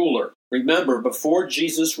or a ruler. Remember, before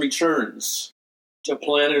Jesus returns to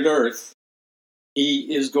planet Earth,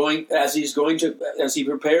 he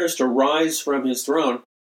prepares to rise from his throne,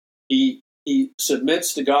 he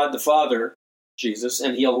submits to God the Father, Jesus,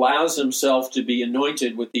 and he allows himself to be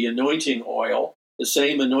anointed with the anointing oil, the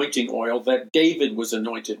same anointing oil that David was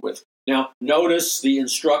anointed with. Now, notice the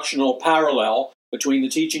instructional parallel between the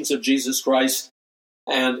teachings of Jesus Christ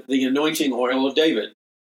and the anointing oil of David.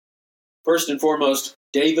 First and foremost,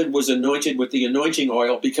 David was anointed with the anointing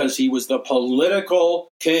oil because he was the political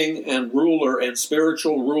king and ruler and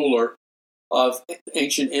spiritual ruler of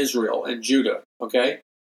ancient Israel and Judah, okay?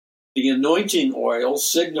 The anointing oil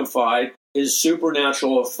signified his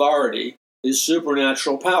supernatural authority, his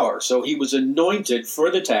supernatural power. So he was anointed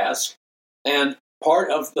for the task, and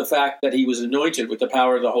part of the fact that he was anointed with the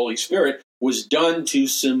power of the Holy Spirit was done to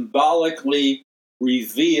symbolically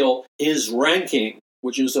reveal his ranking,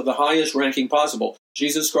 which is of the highest ranking possible.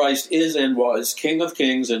 Jesus Christ is and was King of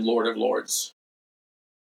Kings and Lord of Lords.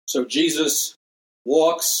 So Jesus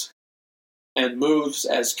walks and moves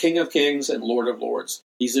as King of Kings and Lord of Lords.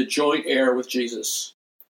 He's a joint heir with Jesus.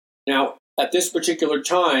 Now, at this particular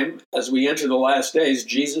time, as we enter the last days,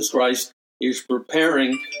 Jesus Christ is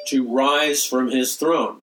preparing to rise from his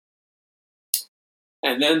throne.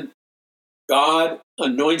 And then God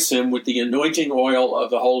anoints him with the anointing oil of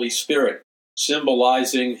the Holy Spirit,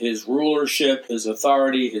 symbolizing his rulership, his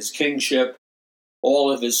authority, his kingship,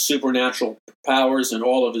 all of his supernatural powers and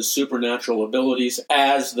all of his supernatural abilities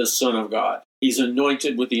as the Son of God. He's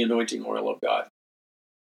anointed with the anointing oil of God.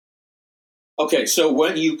 Okay, so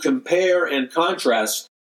when you compare and contrast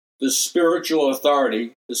the spiritual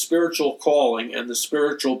authority, the spiritual calling, and the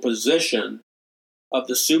spiritual position of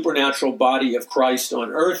the supernatural body of Christ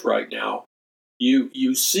on earth right now,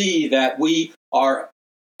 you see that we are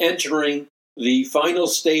entering the final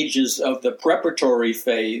stages of the preparatory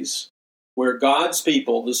phase where God's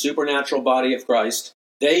people, the supernatural body of Christ,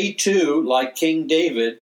 they too, like King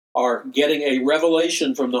David, are getting a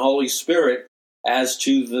revelation from the Holy Spirit as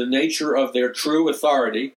to the nature of their true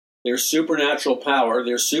authority, their supernatural power,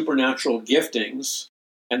 their supernatural giftings,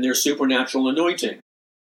 and their supernatural anointing.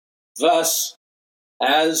 Thus,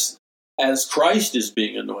 as Christ is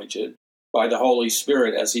being anointed by the Holy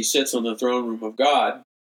Spirit as he sits on the throne room of God,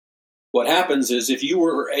 what happens is if you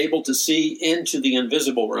were able to see into the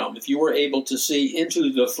invisible realm, if you were able to see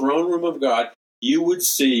into the throne room of God, you would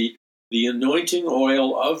see the anointing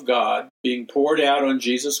oil of God being poured out on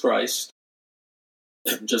Jesus Christ,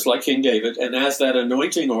 just like King David. And as that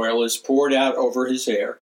anointing oil is poured out over his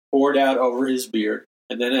hair, poured out over his beard,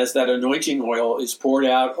 and then as that anointing oil is poured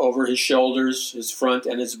out over his shoulders, his front,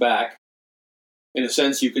 and his back, in a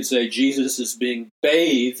sense you could say Jesus is being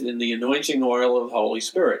bathed in the anointing oil of the Holy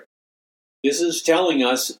Spirit. This is telling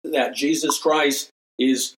us that Jesus Christ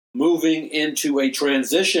is moving into a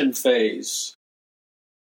transition phase.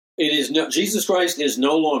 Jesus Christ is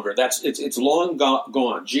no longer, it's long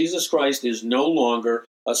gone. Jesus Christ is no longer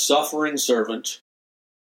a suffering servant,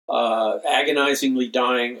 agonizingly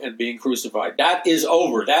dying and being crucified. That is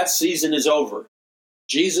over. That season is over.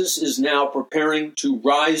 Jesus is now preparing to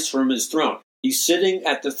rise from his throne. He's sitting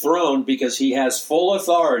at the throne because he has full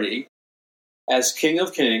authority as King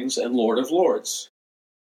of Kings and Lord of Lords.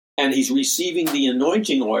 And he's receiving the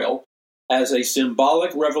anointing oil as a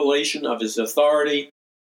symbolic revelation of his authority,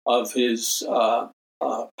 of his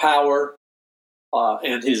power,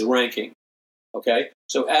 and his ranking. Okay?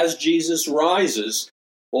 So as Jesus rises,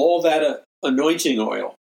 all that anointing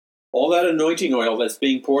oil that's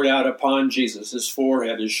being poured out upon Jesus, his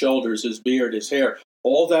forehead, his shoulders, his beard, his hair,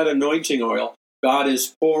 all that anointing oil, God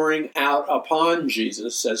is pouring out upon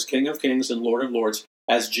Jesus as King of Kings and Lord of Lords,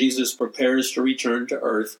 as Jesus prepares to return to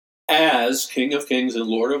earth as King of Kings and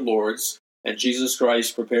Lord of Lords, and Jesus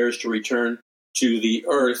Christ prepares to return to the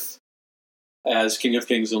earth as King of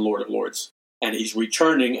Kings and Lord of Lords. And he's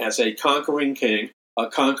returning as a conquering king, a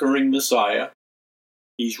conquering Messiah.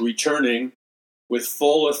 He's returning with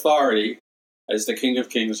full authority as the King of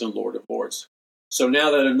Kings and Lord of Lords. So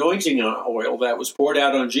now that anointing oil that was poured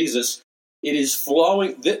out on Jesus, it is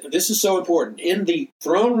flowing. This is so important. In the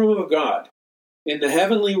throne room of God, in the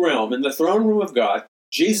heavenly realm, in the throne room of God,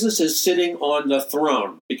 Jesus is sitting on the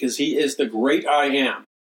throne because he is the great I am.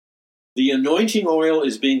 The anointing oil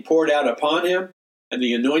is being poured out upon him, and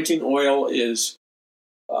the anointing oil is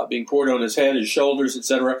being poured on his head, his shoulders,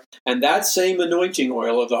 etc. And that same anointing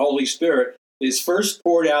oil of the Holy Spirit is first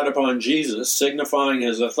poured out upon Jesus, signifying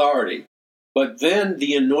his authority. But then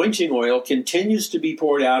the anointing oil continues to be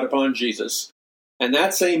poured out upon Jesus. And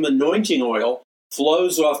that same anointing oil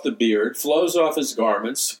flows off the beard, flows off his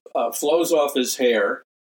garments, flows off his hair.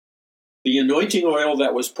 The anointing oil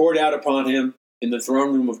that was poured out upon him in the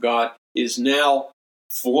throne room of God is now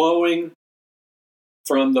flowing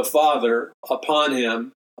from the Father upon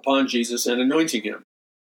him, upon Jesus, and anointing him.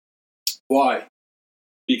 Why?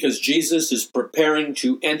 Because Jesus is preparing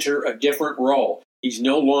to enter a different role. He's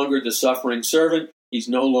no longer the suffering servant. He's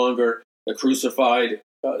no longer the crucified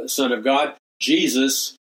Son of God.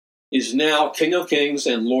 Jesus is now King of Kings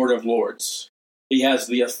and Lord of Lords. He has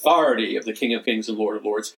the authority of the King of Kings and Lord of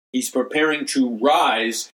Lords. He's preparing to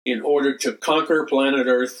rise in order to conquer planet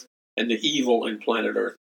Earth and the evil in planet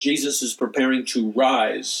Earth. Jesus is preparing to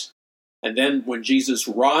rise. And then when Jesus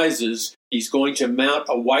rises, he's going to mount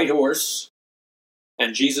a white horse.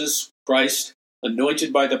 And Jesus Christ,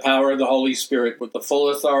 anointed by the power of the Holy Spirit with the full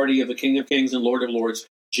authority of the King of Kings and Lord of Lords,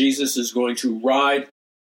 Jesus is going to ride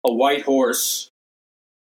a white horse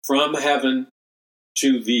from heaven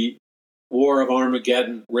to the war of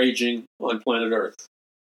Armageddon raging on planet Earth.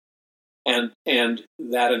 And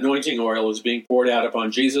that anointing oil is being poured out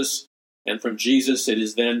upon Jesus, and from Jesus it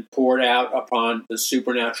is then poured out upon the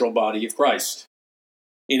supernatural body of Christ.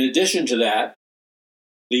 In addition to that,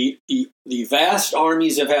 the vast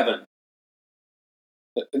armies of heaven,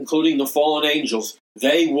 including the fallen angels,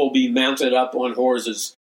 they will be mounted up on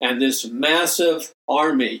horses. And this massive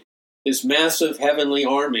army this massive heavenly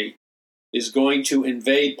army is going to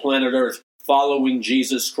invade planet Earth, following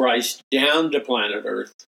Jesus Christ down to planet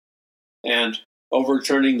Earth and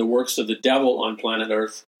overturning the works of the devil on planet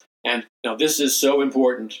Earth. And now this is so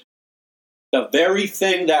important. The very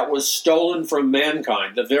thing that was stolen from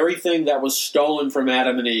mankind, the very thing that was stolen from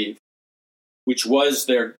Adam and Eve, which was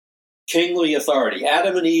their kingly authority.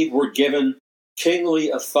 Adam and Eve were given kingly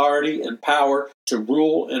authority and power to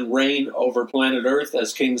rule and reign over planet Earth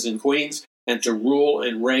as kings and queens, and to rule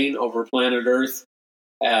and reign over planet Earth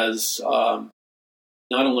as not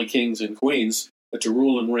only kings and queens, but to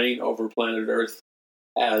rule and reign over planet Earth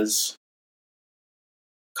as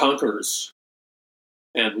conquerors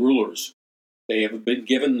and rulers. They have been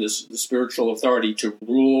given the spiritual authority to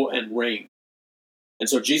rule and reign. And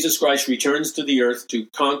so Jesus Christ returns to the earth to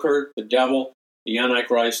conquer the devil, the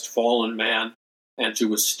Antichrist, fallen man, and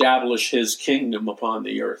to establish his kingdom upon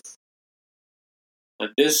the earth.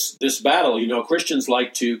 And this battle, Christians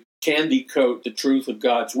like to candy coat the truth of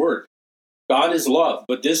God's word. God is love,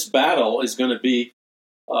 but this battle is going to be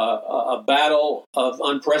a battle of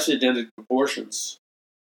unprecedented proportions.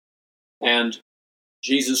 And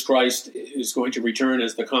Jesus Christ is going to return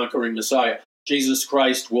as the conquering Messiah. Jesus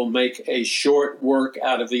Christ will make a short work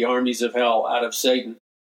out of the armies of hell, out of Satan,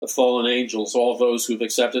 the fallen angels, all those who've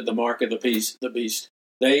accepted the mark of the beast.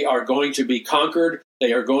 They are going to be conquered.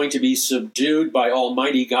 They are going to be subdued by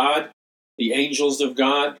Almighty God, the angels of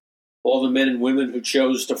God, all the men and women who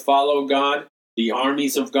chose to follow God, the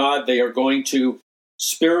armies of God. They are going to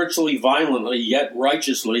spiritually, violently, yet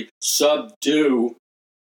righteously subdue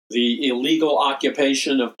the illegal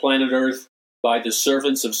occupation of planet Earth by the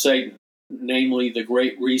servants of Satan, namely the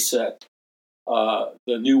Great Reset, the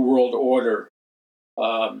New World Order,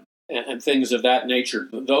 and things of that nature.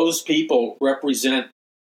 Those people represent,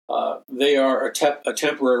 they are a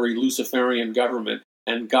temporary Luciferian government,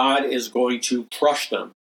 and God is going to crush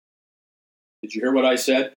them. Did you hear what I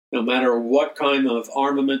said? No matter what kind of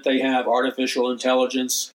armament they have, artificial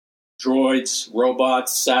intelligence, droids,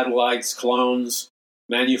 robots, satellites, clones,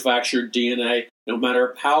 manufactured DNA, no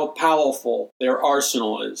matter how powerful their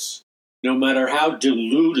arsenal is, no matter how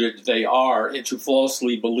deluded they are into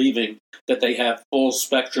falsely believing that they have full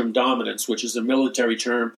spectrum dominance, which is a military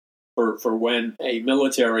term for when a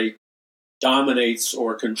military dominates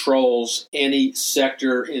or controls any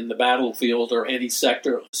sector in the battlefield or any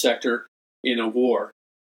sector in a war.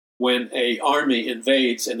 When an army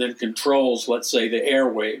invades and then controls, let's say, the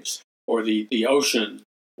airwaves or the ocean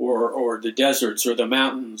or the deserts or the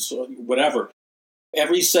mountains or whatever,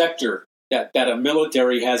 every sector that a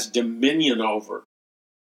military has dominion over,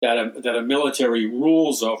 that a military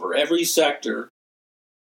rules over, every sector,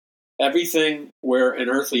 everything where an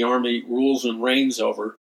earthly army rules and reigns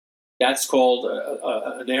over, that's called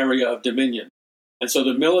an area of dominion. And so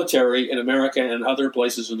the military in America and other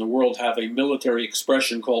places in the world have a military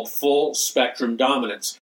expression called full spectrum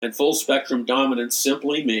dominance. And full spectrum dominance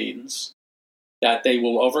simply means that they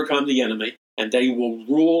will overcome the enemy and they will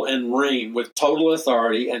rule and reign with total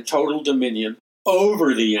authority and total dominion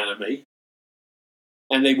over the enemy.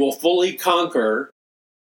 And they will fully conquer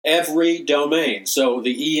every domain. So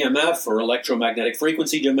the EMF, or electromagnetic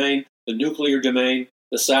frequency domain, the nuclear domain,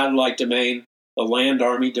 the satellite domain, the land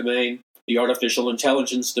army domain, the artificial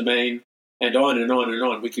intelligence domain, and on and on and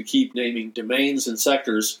on. We could keep naming domains and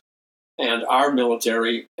sectors, and our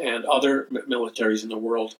military and other militaries in the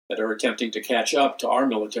world that are attempting to catch up to our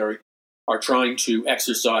military are trying to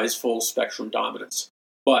exercise full spectrum dominance.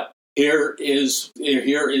 But here is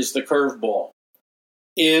the curveball.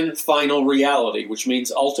 In final reality, which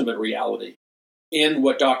means ultimate reality, in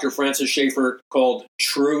what Dr. Francis Schaeffer called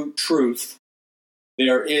true truth,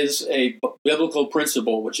 there is a biblical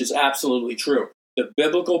principle which is absolutely true. The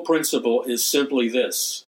biblical principle is simply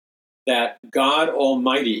this, that God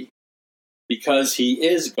Almighty, because He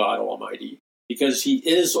is God Almighty, because He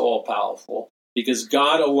is all-powerful, because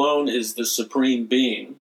God alone is the supreme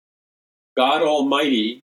being, God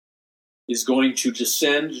Almighty is going to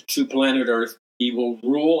descend to planet Earth. He will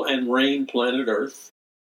rule and reign planet Earth.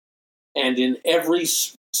 And in every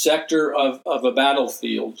sector of a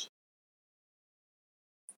battlefield,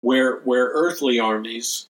 where earthly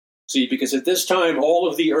armies, see, because at this time, all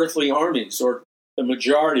of the earthly armies, or the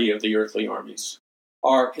majority of the earthly armies,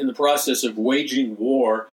 are in the process of waging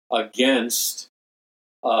war against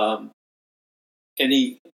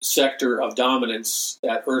any sector of dominance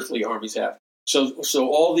that earthly armies have. So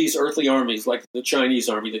all these earthly armies, like the Chinese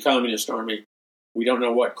army, the Communist army, we don't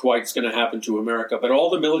know what quite is going to happen to America, but all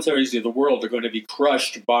the militaries of the world are going to be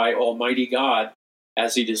crushed by Almighty God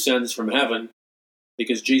as He descends from heaven,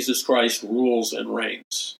 because Jesus Christ rules and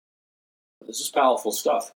reigns. This is powerful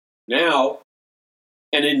stuff. Now,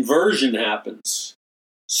 an inversion happens.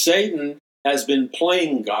 Satan has been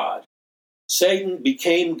playing God. Satan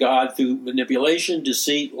became God through manipulation,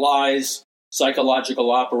 deceit, lies,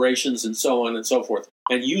 psychological operations, and so on and so forth.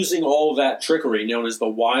 And using all that trickery, known as the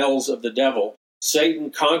wiles of the devil, Satan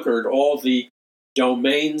conquered all the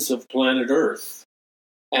domains of planet Earth.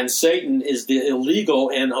 And Satan is the illegal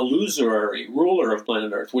and illusory ruler of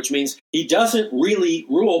planet Earth, which means he doesn't really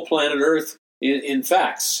rule planet Earth in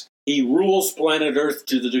facts. He rules planet Earth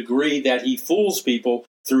to the degree that he fools people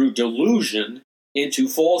through delusion into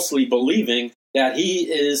falsely believing that he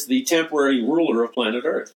is the temporary ruler of planet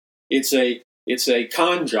Earth. It's a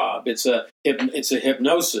con job. It's a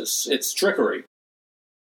hypnosis. It's trickery,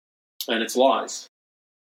 and it's lies.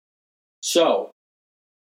 So,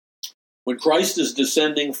 when Christ is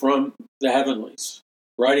descending from the heavenlies,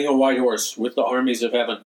 riding a white horse with the armies of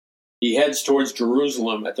heaven, he heads towards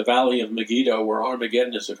Jerusalem at the valley of Megiddo, where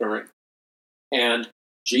Armageddon is occurring. And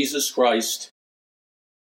Jesus Christ,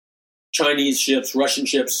 Chinese ships, Russian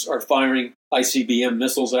ships are firing ICBM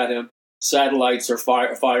missiles at him. Satellites are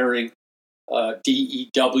firing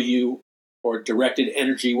DEW, or directed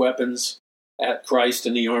energy weapons, at Christ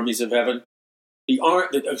and the armies of heaven. The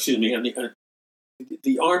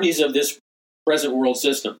armies of this present world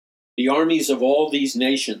system, the armies of all these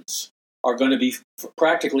nations, are going to be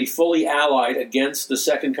practically fully allied against the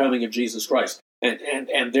second coming of Jesus Christ.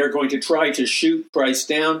 And they're going to try to shoot Christ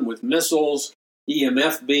down with missiles,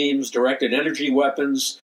 EMF beams, directed energy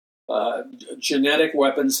weapons, genetic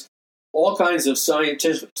weapons. All kinds of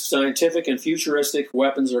scientific and futuristic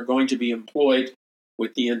weapons are going to be employed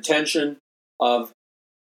with the intention of,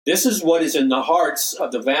 this is what is in the hearts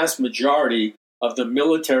of the vast majority of the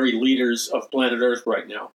military leaders of planet Earth right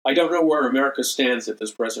now. I don't know where America stands at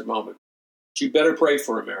this present moment, but you better pray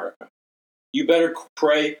for America. You better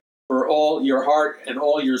pray for all your heart and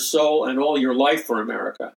all your soul and all your life for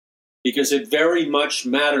America, because it very much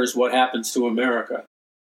matters what happens to America.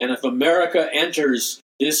 And if America enters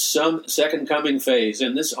this second coming phase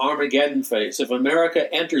and this Armageddon phase, if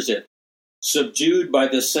America enters it subdued by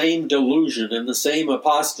the same delusion and the same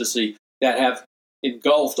apostasy that have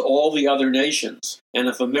engulfed all the other nations, and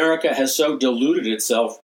if America has so deluded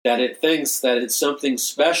itself that it thinks that it's something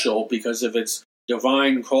special because of its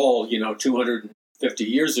divine call, 250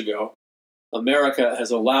 years ago, America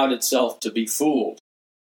has allowed itself to be fooled.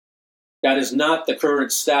 That is not the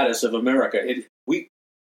current status of America.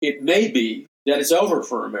 It may be that it's over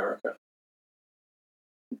for America.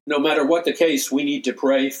 No matter what the case, we need to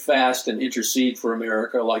pray, fast, and intercede for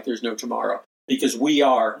America like there's no tomorrow. Because we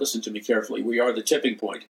are, listen to me carefully, we are the tipping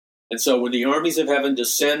point. And so when the armies of heaven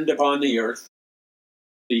descend upon the earth,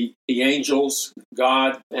 the angels,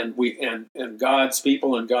 God, and God's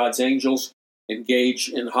people and God's angels engage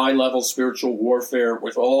in high-level spiritual warfare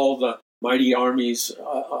with all the mighty armies,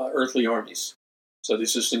 earthly armies. So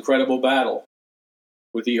this is an incredible battle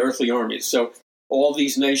with the earthly armies. So all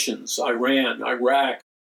these nations, Iran, Iraq,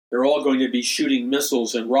 they're all going to be shooting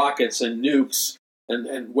missiles and rockets and nukes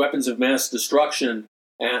and weapons of mass destruction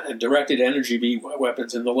and directed energy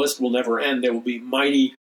weapons, and the list will never end. There will be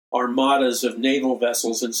mighty armadas of naval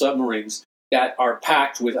vessels and submarines that are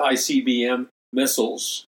packed with ICBM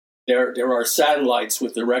missiles. There are satellites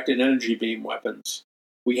with directed energy beam weapons.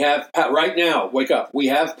 We have, right now, wake up, we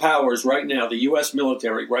have powers right now, the U.S.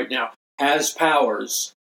 military right now has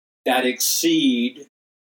powers that exceed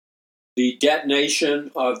the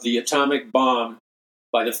detonation of the atomic bomb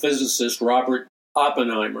by the physicist Robert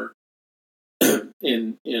Oppenheimer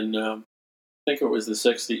in I think it was the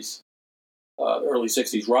 60s, early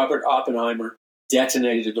 60s. Robert Oppenheimer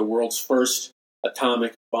detonated the world's first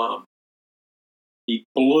atomic bomb. He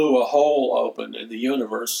blew a hole open in the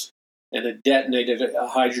universe and it detonated a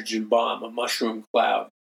hydrogen bomb, a mushroom cloud.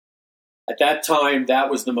 At that time,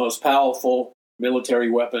 that was the most powerful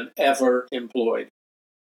military weapon ever employed.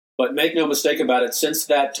 But make no mistake about it, since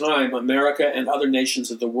that time, America and other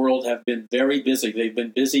nations of the world have been very busy. They've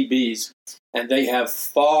been busy bees, and they have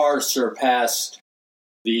far surpassed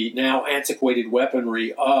the now antiquated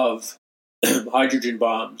weaponry of hydrogen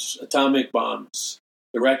bombs, atomic bombs,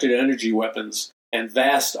 directed energy weapons, and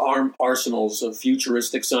vast arsenals of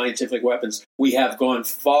futuristic scientific weapons. We have gone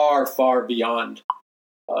far, far beyond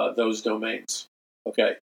those domains.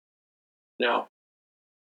 Okay. Now,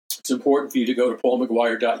 it's important for you to go to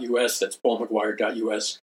paulmcguire.us. That's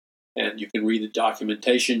paulmcguire.us. And you can read the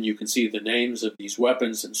documentation. You can see the names of these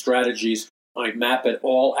weapons and strategies. I map it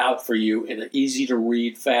all out for you in an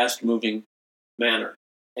easy-to-read, fast-moving manner.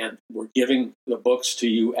 And we're giving the books to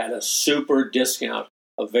you at a super discount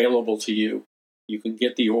available to you. You can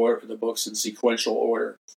get the books in sequential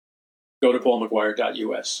order. Go to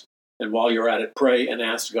paulmcguire.us. And while you're at it, pray and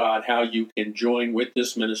ask God how you can join with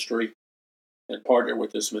this ministry and partner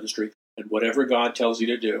with this ministry. And whatever God tells you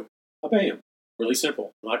to do, obey him. Really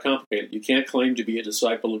simple, not complicated. You can't claim to be a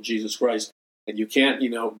disciple of Jesus Christ, and you can't,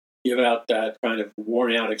 give out that kind of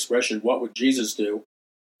worn-out expression, what would Jesus do,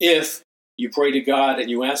 if you pray to God and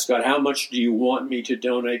you ask God, how much do you want me to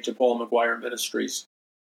donate to Paul McGUIRE Ministries?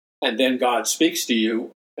 And then God speaks to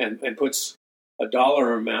you and puts a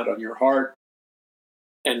dollar amount on your heart,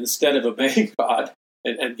 and instead of obeying God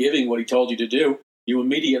and giving what he told you to do, you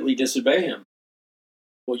immediately disobey him.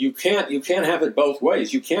 Well, you can't have it both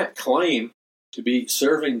ways. You can't claim to be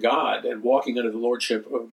serving God and walking under the lordship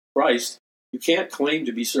of Christ. You can't claim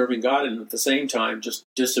to be serving God and at the same time just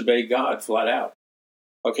disobey God flat out.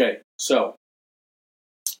 Okay, so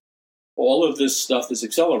all of this stuff is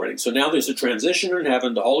accelerating. So now there's a transition in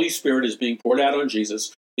heaven. The Holy Spirit is being poured out on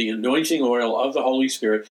Jesus. The anointing oil of the Holy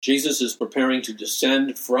Spirit. Jesus is preparing to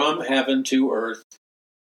descend from heaven to earth.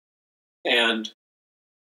 And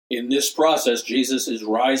in this process, Jesus is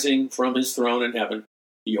rising from his throne in heaven.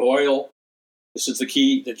 The oil, this is the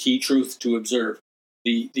key truth to observe.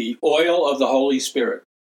 The oil of the Holy Spirit,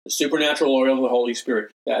 the supernatural oil of the Holy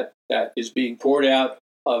Spirit that is being poured out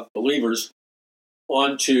of believers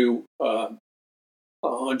onto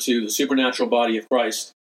the supernatural body of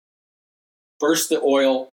Christ. First,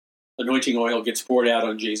 the anointing oil gets poured out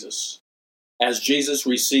on Jesus. As Jesus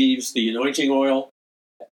receives the anointing oil,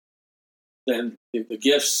 then the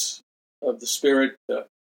gifts of the Spirit, the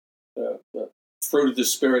fruit of the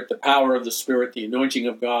Spirit, the power of the Spirit, the anointing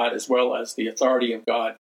of God, as well as the authority of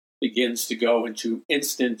God, begins to go into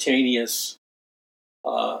instantaneous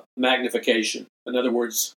magnification. In other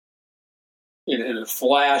words, in a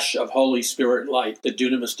flash of Holy Spirit light, the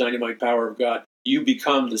dunamis dynamite power of God, you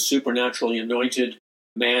become the supernaturally anointed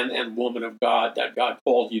man and woman of God that God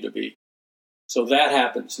called you to be. So that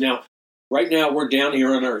happens. Now, right now, we're down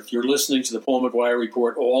here on earth. You're listening to the Paul McGUIRE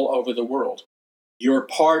Report all over the world. You're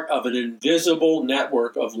part of an invisible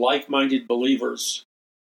network of like-minded believers.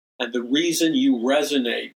 And the reason you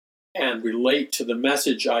resonate and relate to the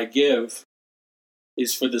message I give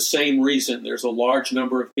is for the same reason. There's a large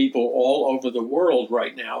number of people all over the world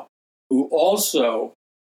right now who also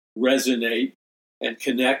resonate and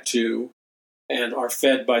connect to and are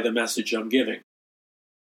fed by the message I'm giving.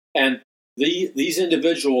 And these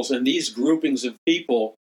individuals and these groupings of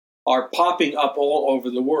people are popping up all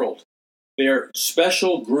over the world. They're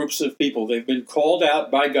special groups of people. They've been called out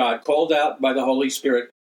by God, called out by the Holy Spirit.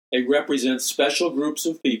 They represent special groups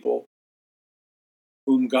of people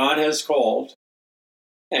whom God has called,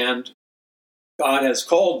 and God has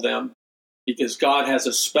called them because God has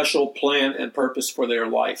a special plan and purpose for their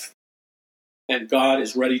life. And God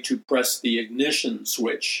is ready to press the ignition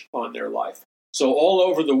switch on their life. So all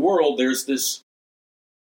over the world, there's this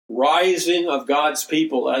rising of God's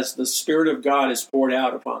people as the Spirit of God is poured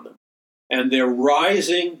out upon them. And they're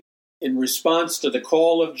rising in response to the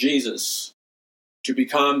call of Jesus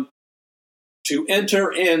to enter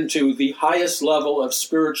into the highest level of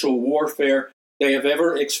spiritual warfare they have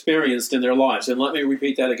ever experienced in their lives. And let me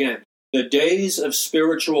repeat that again. The days of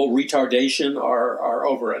spiritual retardation are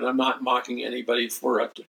over, and I'm not mocking anybody for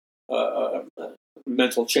a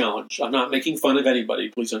mental challenge. I'm not making fun of anybody,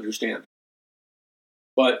 please understand.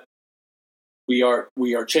 But we are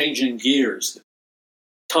changing gears.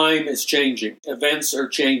 Time is changing. Events are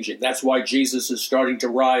changing. That's why Jesus is starting to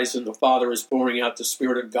rise and the Father is pouring out the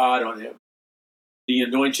Spirit of God on him, the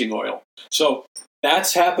anointing oil. So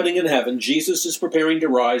that's happening in heaven. Jesus is preparing to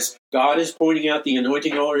rise. God is pointing out the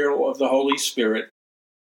anointing oil of the Holy Spirit.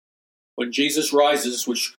 When Jesus rises,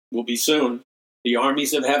 which will be soon, the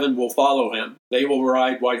armies of heaven will follow him. They will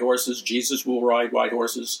ride white horses. Jesus will ride white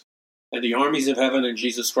horses. And the armies of heaven and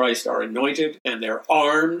Jesus Christ are anointed, and they're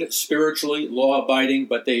armed spiritually, law-abiding,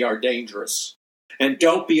 but they are dangerous. And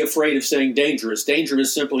don't be afraid of saying dangerous.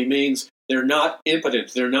 Dangerous simply means they're not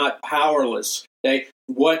impotent. They're not powerless.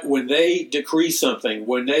 When they decree something,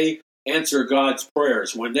 when they answer God's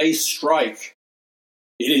prayers, when they strike,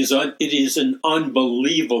 it is an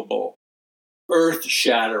unbelievable,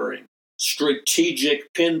 earth-shattering,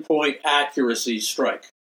 strategic, pinpoint accuracy strike.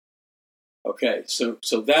 Okay, so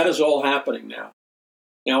that is all happening now.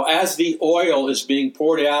 Now, as the oil is being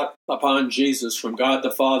poured out upon Jesus from God the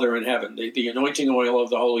Father in heaven, the anointing oil of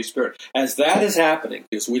the Holy Spirit, as that is happening,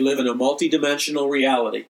 because we live in a multidimensional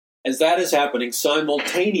reality, as that is happening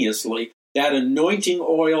simultaneously, that anointing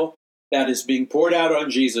oil that is being poured out on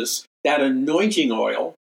Jesus, that anointing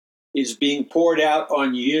oil is being poured out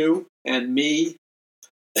on you and me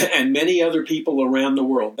and many other people around the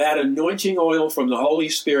world. That anointing oil from the Holy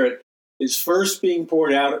Spirit is first being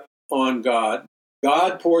poured out on God,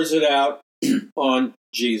 God pours it out on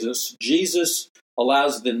Jesus. Jesus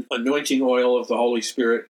allows the anointing oil of the Holy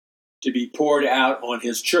Spirit to be poured out on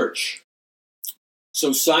his church.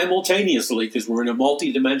 So simultaneously, because we're in a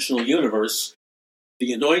multidimensional universe,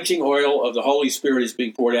 the anointing oil of the Holy Spirit is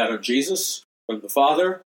being poured out on Jesus from the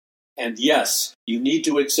Father. And yes, you need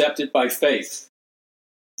to accept it by faith.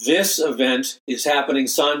 This event is happening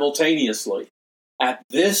simultaneously. At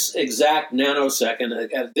this exact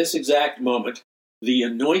nanosecond, at this exact moment, the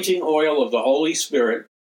anointing oil of the Holy Spirit,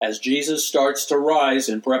 as Jesus starts to rise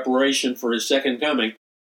in preparation for his second coming,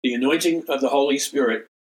 the anointing of the Holy Spirit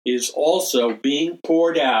is also being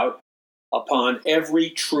poured out upon every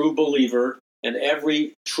true believer and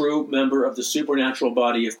every true member of the supernatural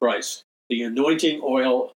body of Christ. The anointing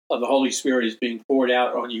oil of the Holy Spirit is being poured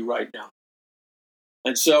out on you right now.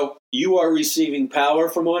 And so you are receiving power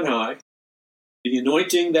from on high. The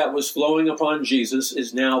anointing that was flowing upon Jesus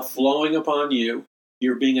is now flowing upon you.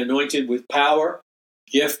 You're being anointed with power,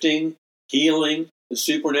 gifting, healing, the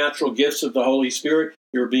supernatural gifts of the Holy Spirit.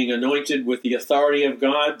 You're being anointed with the authority of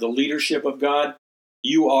God, the leadership of God.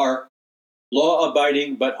 You are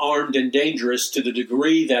law-abiding but armed and dangerous to the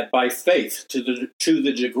degree that by faith, to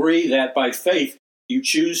the degree that by faith you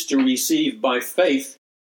choose to receive by faith,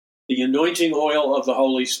 the anointing oil of the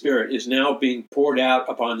Holy Spirit is now being poured out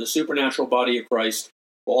upon the supernatural body of Christ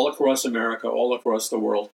all across America, all across the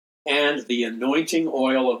world. And the anointing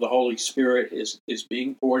oil of the Holy Spirit is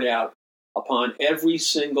being poured out upon every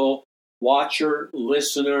single watcher,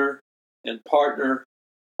 listener, and partner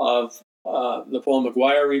of the Paul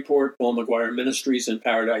McGUIRE Report, Paul McGUIRE Ministries, and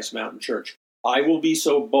Paradise Mountain Church. I will be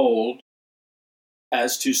so bold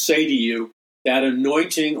as to say to you, that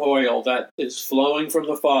anointing oil that is flowing from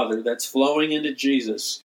the Father, that's flowing into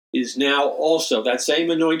Jesus, is now also, that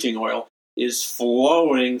same anointing oil is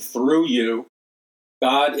flowing through you.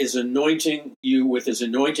 God is anointing you with his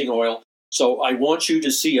anointing oil. So I want you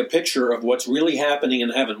to see a picture of what's really happening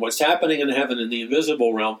in heaven. What's happening in heaven in the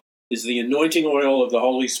invisible realm is the anointing oil of the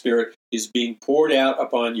Holy Spirit is being poured out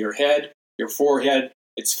upon your head, your forehead.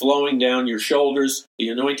 It's flowing down your shoulders. The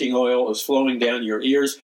anointing oil is flowing down your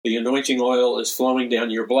ears. The anointing oil is flowing down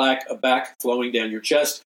your back, flowing down your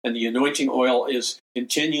chest, and the anointing oil is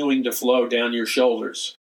continuing to flow down your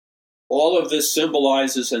shoulders. All of this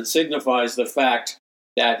symbolizes and signifies the fact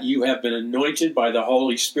that you have been anointed by the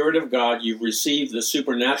Holy Spirit of God. You've received the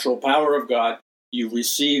supernatural power of God. You've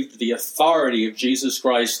received the authority of Jesus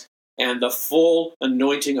Christ and the full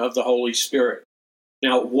anointing of the Holy Spirit.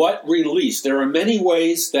 Now, what release? There are many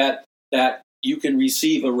ways that you can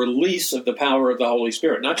receive a release of the power of the Holy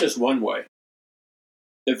Spirit, not just one way.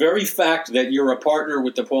 The very fact that you're a partner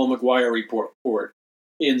with the Paul McGUIRE Report,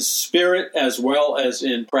 in spirit as well as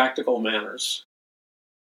in practical manners,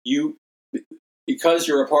 because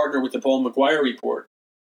you're a partner with the Paul McGUIRE Report,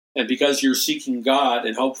 and because you're seeking God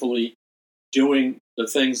and hopefully doing the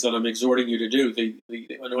things that I'm exhorting you to do, the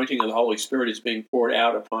anointing of the Holy Spirit is being poured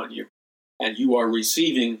out upon you, and you are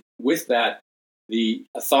receiving with that the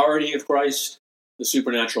authority of Christ, the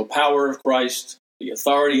supernatural power of Christ, the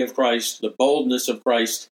authority of Christ, the boldness of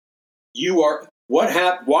Christ.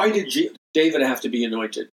 Why did David have to be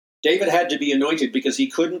anointed? David had to be anointed because he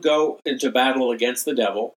couldn't go into battle against the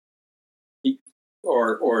devil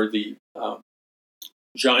or the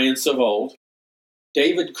giants of old.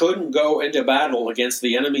 David couldn't go into battle against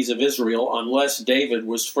the enemies of Israel unless David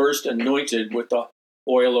was first anointed with the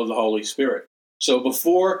oil of the Holy Spirit. So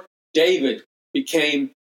before David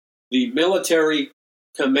became the military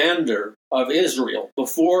commander of Israel,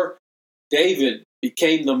 before David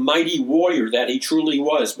became the mighty warrior that he truly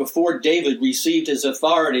was, before David received his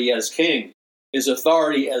authority as king, his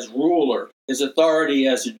authority as ruler, his authority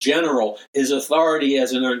as a general, his authority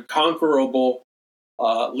as an unconquerable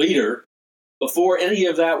leader, before any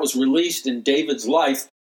of that was released in David's life,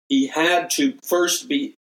 he had to first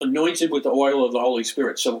be anointed with the oil of the Holy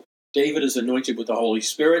Spirit. So David is anointed with the Holy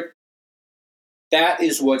Spirit. That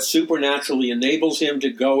is what supernaturally enables him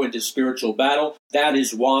to go into spiritual battle. That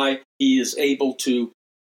is why he is able to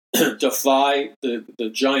defy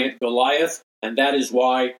the giant Goliath. And that is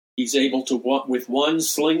why he's able to, with one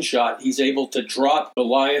slingshot, he's able to drop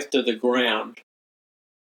Goliath to the ground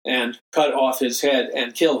and cut off his head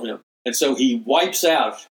and kill him. And so he wipes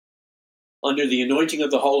out, under the anointing of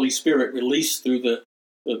the Holy Spirit, released through the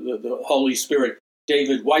Holy Spirit,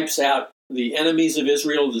 David wipes out the enemies of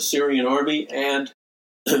Israel, the Syrian army, and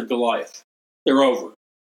Goliath. They're over.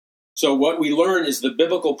 So what we learn is the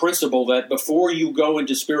biblical principle that before you go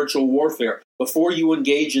into spiritual warfare, before you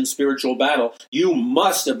engage in spiritual battle, you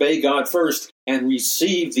must obey God first and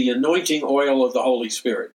receive the anointing oil of the Holy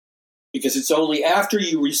Spirit. because it's only after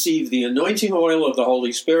you receive the anointing oil of the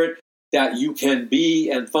Holy Spirit that you can be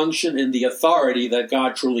and function in the authority that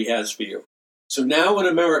God truly has for you. So now in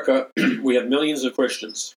America, we have millions of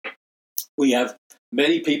Christians. We have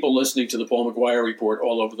many people listening to the Paul McGUIRE Report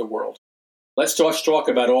all over the world. Let's talk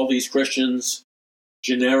about all these Christians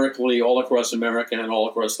generically all across America and all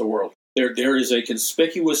across the world. There is a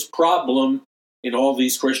conspicuous problem in all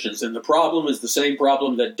these Christians, and the problem is the same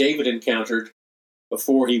problem that David encountered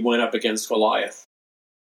before he went up against Goliath.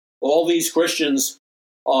 All these Christians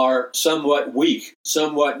are somewhat weak,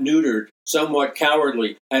 somewhat neutered, somewhat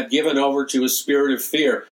cowardly, have given over to a spirit of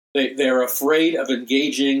fear. They're afraid of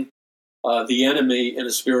engaging the enemy in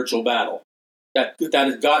a spiritual battle. That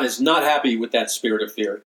God is not happy with that spirit of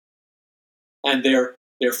fear. And they're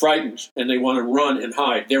frightened, and they want to run and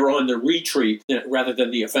hide. They're on the retreat rather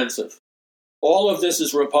than the offensive. All of this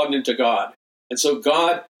is repugnant to God. And so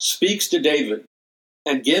God speaks to David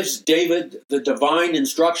and gives David the divine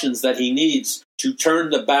instructions that he needs to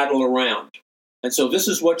turn the battle around. And so this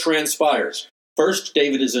is what transpires. First,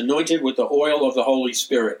 David is anointed with the oil of the Holy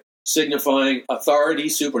Spirit, signifying authority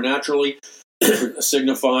supernaturally,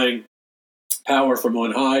 signifying power from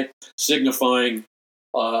on high, signifying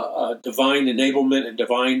divine enablement and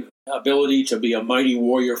divine ability to be a mighty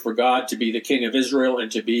warrior for God, to be the king of Israel,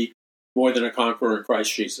 and to be more than a conqueror in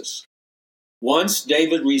Christ Jesus. Once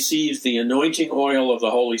David receives the anointing oil of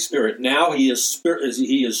the Holy Spirit, now he is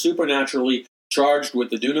supernaturally charged with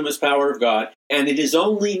the dunamis power of God, and it is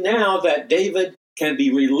only now that David can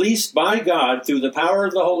be released by God through the power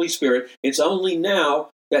of the Holy Spirit. It's only now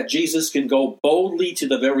that Jesus can go boldly to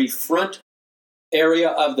the very front area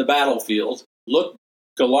of the battlefield, look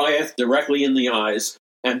Goliath directly in the eyes,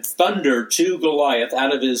 and thunder to Goliath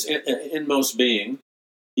out of his inmost being.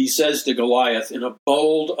 He says to Goliath in a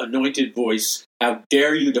bold, anointed voice, "How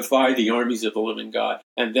dare you defy the armies of the living God?"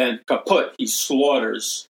 And then, kaput, he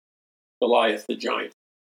slaughters Goliath the giant.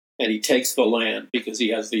 And he takes the land because he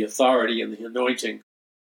has the authority and the anointing.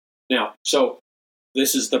 Now, so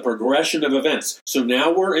this is the progression of events. So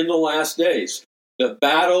now we're in the last days. The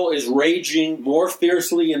battle is raging more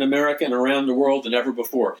fiercely in America and around the world than ever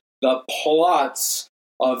before. The plots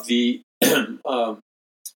of the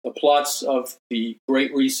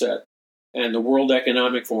Great Reset and the World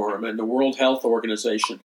Economic Forum and the World Health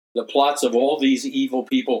Organization, the plots of all these evil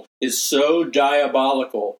people is so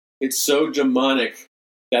diabolical, it's so demonic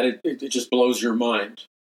that it just blows your mind.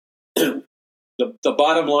 The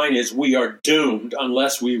bottom line is we are doomed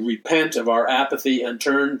unless we repent of our apathy and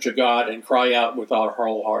turn to God and cry out with our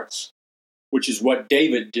whole hearts, which is what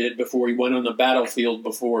David did before he went on the battlefield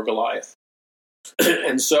before Goliath.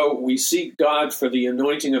 And so we seek God for the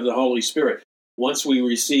anointing of the Holy Spirit. Once we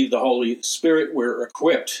receive the Holy Spirit, we're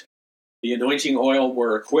equipped. The anointing oil,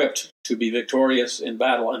 we're equipped to be victorious in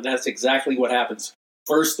battle. And that's exactly what happens.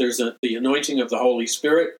 First, there's the anointing of the Holy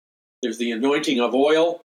Spirit. There's the anointing of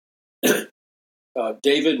oil.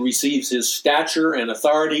 David receives his stature and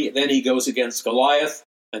authority. Then he goes against Goliath.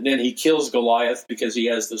 And then he kills Goliath because he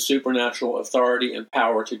has the supernatural authority and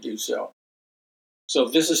power to do so. So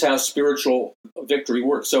this is how spiritual victory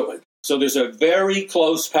works. So there's a very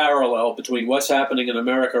close parallel between what's happening in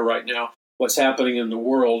America right now, what's happening in the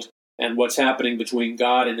world, and what's happening between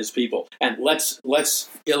God and his people. And let's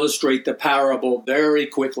illustrate the parable very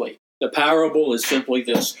quickly. The parable is simply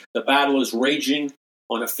this. The battle is raging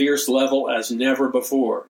on a fierce level as never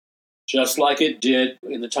before, just like it did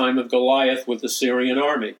in the time of Goliath with the Syrian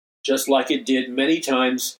army, just like it did many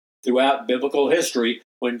times throughout biblical history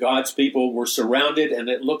when God's people were surrounded and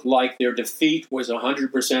it looked like their defeat was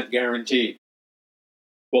 100% guaranteed.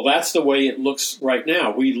 Well, that's the way it looks right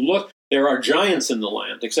now. There are giants in the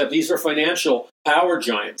land, except these are financial power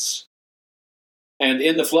giants. And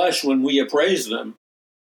in the flesh, when we appraise them,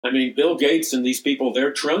 Bill Gates and these people,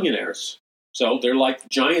 they're trillionaires. So they're like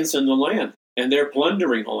giants in the land, and they're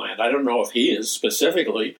plundering the land. I don't know if he is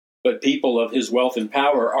specifically, but people of his wealth and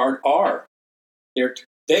power are.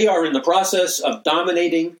 They are in the process of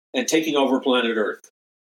dominating and taking over planet Earth.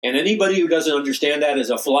 And anybody who doesn't understand that is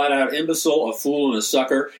a flat-out imbecile, a fool, and a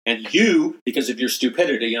sucker. And you, because of your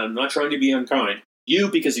stupidity, I'm not trying to be unkind, you,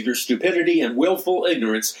 because of your stupidity and willful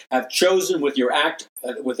ignorance, have chosen with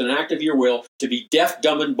an act of your will to be deaf,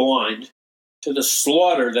 dumb, and blind to the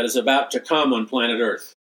slaughter that is about to come on planet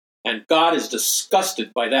Earth. And God is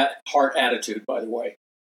disgusted by that heart attitude, by the way.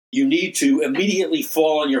 You need to immediately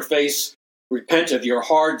fall on your face, repent of your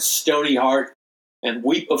hard, stony heart, and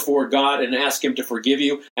weep before God and ask him to forgive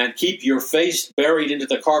you, and keep your face buried into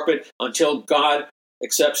the carpet until God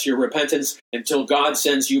accepts your repentance, until God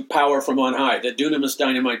sends you power from on high, the dunamis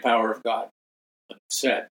dynamite power of God.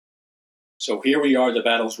 Said. So here we are, the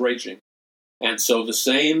battle's raging. And so the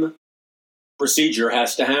same procedure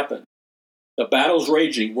has to happen. The battle's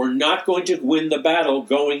raging. We're not going to win the battle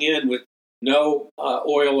going in with no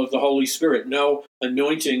oil of the Holy Spirit, no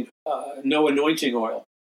anointing oil,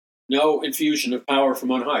 no infusion of power from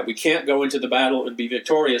on high. We can't go into the battle and be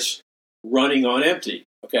victorious running on empty,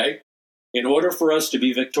 okay? In order for us to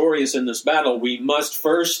be victorious in this battle, we must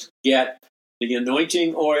first get the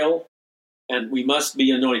anointing oil, and we must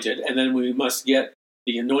be anointed, and then we must get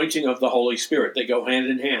the anointing of the Holy Spirit. They go hand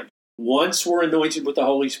in hand. Once we're anointed with the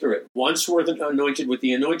Holy Spirit, once we're anointed with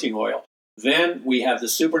the anointing oil, then we have the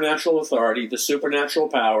supernatural authority, the supernatural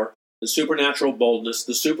power, the supernatural boldness,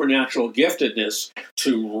 the supernatural giftedness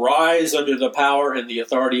to rise under the power and the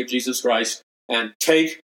authority of Jesus Christ and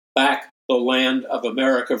take back the land of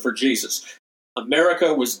America for Jesus.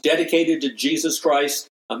 America was dedicated to Jesus Christ.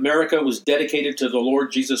 America was dedicated to the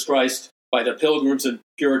Lord Jesus Christ by the Pilgrims and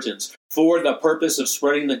Puritans for the purpose of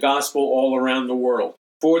spreading the gospel all around the world,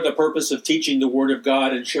 for the purpose of teaching the Word of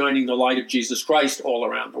God and shining the light of Jesus Christ all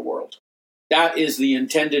around the world. That is the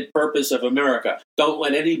intended purpose of America. Don't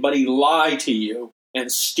let anybody lie to you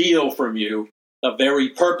and steal from you the very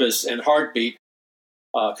purpose and heartbeat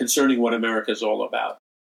concerning what America is all about.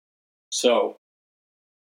 So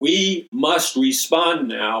we must respond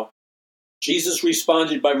now. Jesus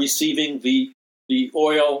responded by receiving the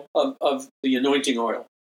oil of the anointing oil.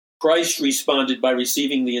 Christ responded by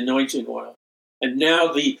receiving the anointing oil. And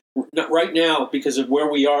now right now, because of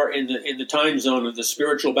where we are in the time zone of the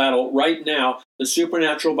spiritual battle, right now, the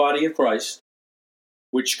supernatural body of Christ,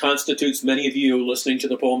 which constitutes many of you listening to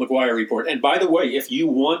the Paul McGUIRE Report. And by the way, if you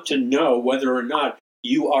want to know whether or not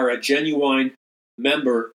you are a genuine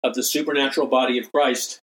member of the supernatural body of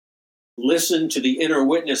Christ, listen to the inner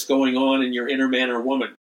witness going on in your inner man or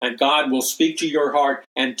woman. And God will speak to your heart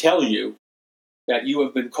and tell you that you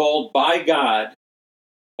have been called by God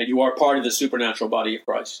and you are part of the supernatural body of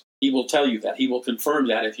Christ. He will tell you that. He will confirm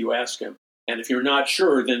that if you ask him. And if you're not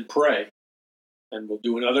sure, then pray. And we'll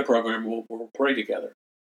do another program. We'll pray together.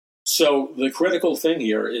 So the critical thing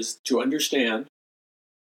here is to understand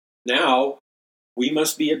now we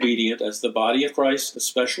must be obedient as the body of Christ,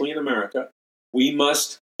 especially in America. We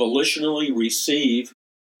must volitionally receive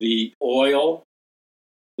the oil,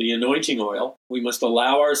 the anointing oil. We must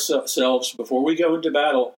allow ourselves, before we go into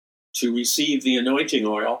battle, to receive the anointing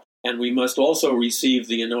oil, and we must also receive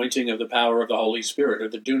the anointing of the power of the Holy Spirit, or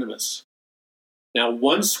the dunamis. Now,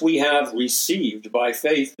 once we have received by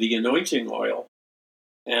faith the anointing oil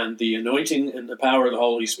and the anointing and the power of the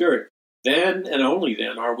Holy Spirit, then and only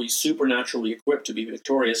then are we supernaturally equipped to be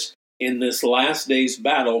victorious in this last day's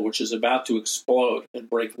battle, which is about to explode and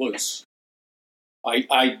break loose.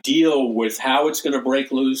 I deal with how it's going to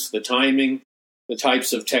break loose, the timing, the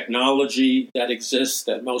types of technology that exists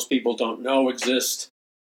that most people don't know exist,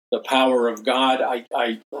 the power of God.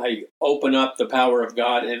 I open up the power of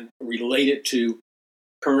God and relate it to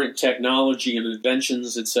current technology and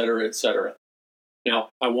inventions, et cetera, et cetera. Now,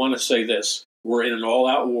 I want to say this. We're in an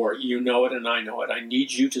all-out war. You know it and I know it. I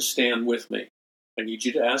need you to stand with me. I need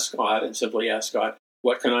you to ask God and simply ask God,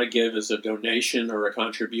 what can I give as a donation or a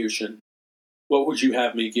contribution? What would you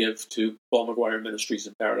have me give to Paul McGUIRE Ministries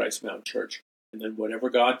in Paradise Mountain Church? And then whatever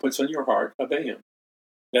God puts on your heart, obey him.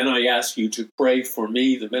 Then I ask you to pray for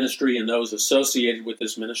me, the ministry, and those associated with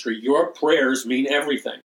this ministry. Your prayers mean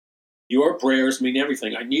everything. Your prayers mean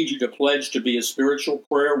everything. I need you to pledge to be a spiritual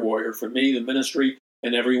prayer warrior for me, the ministry,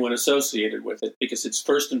 and everyone associated with it, because it's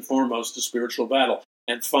first and foremost a spiritual battle.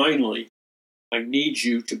 And finally, I need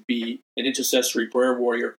you to be an intercessory prayer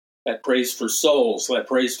warrior that prays for souls, that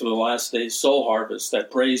prays for the last day's soul harvest, that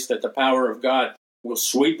prays that the power of God will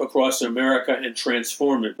sweep across America and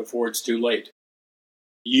transform it before it's too late.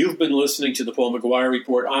 You've been listening to the Paul McGUIRE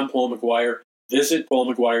Report. I'm Paul McGUIRE. Visit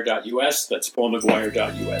paulmcguire.us. That's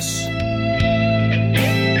paulmcguire.us.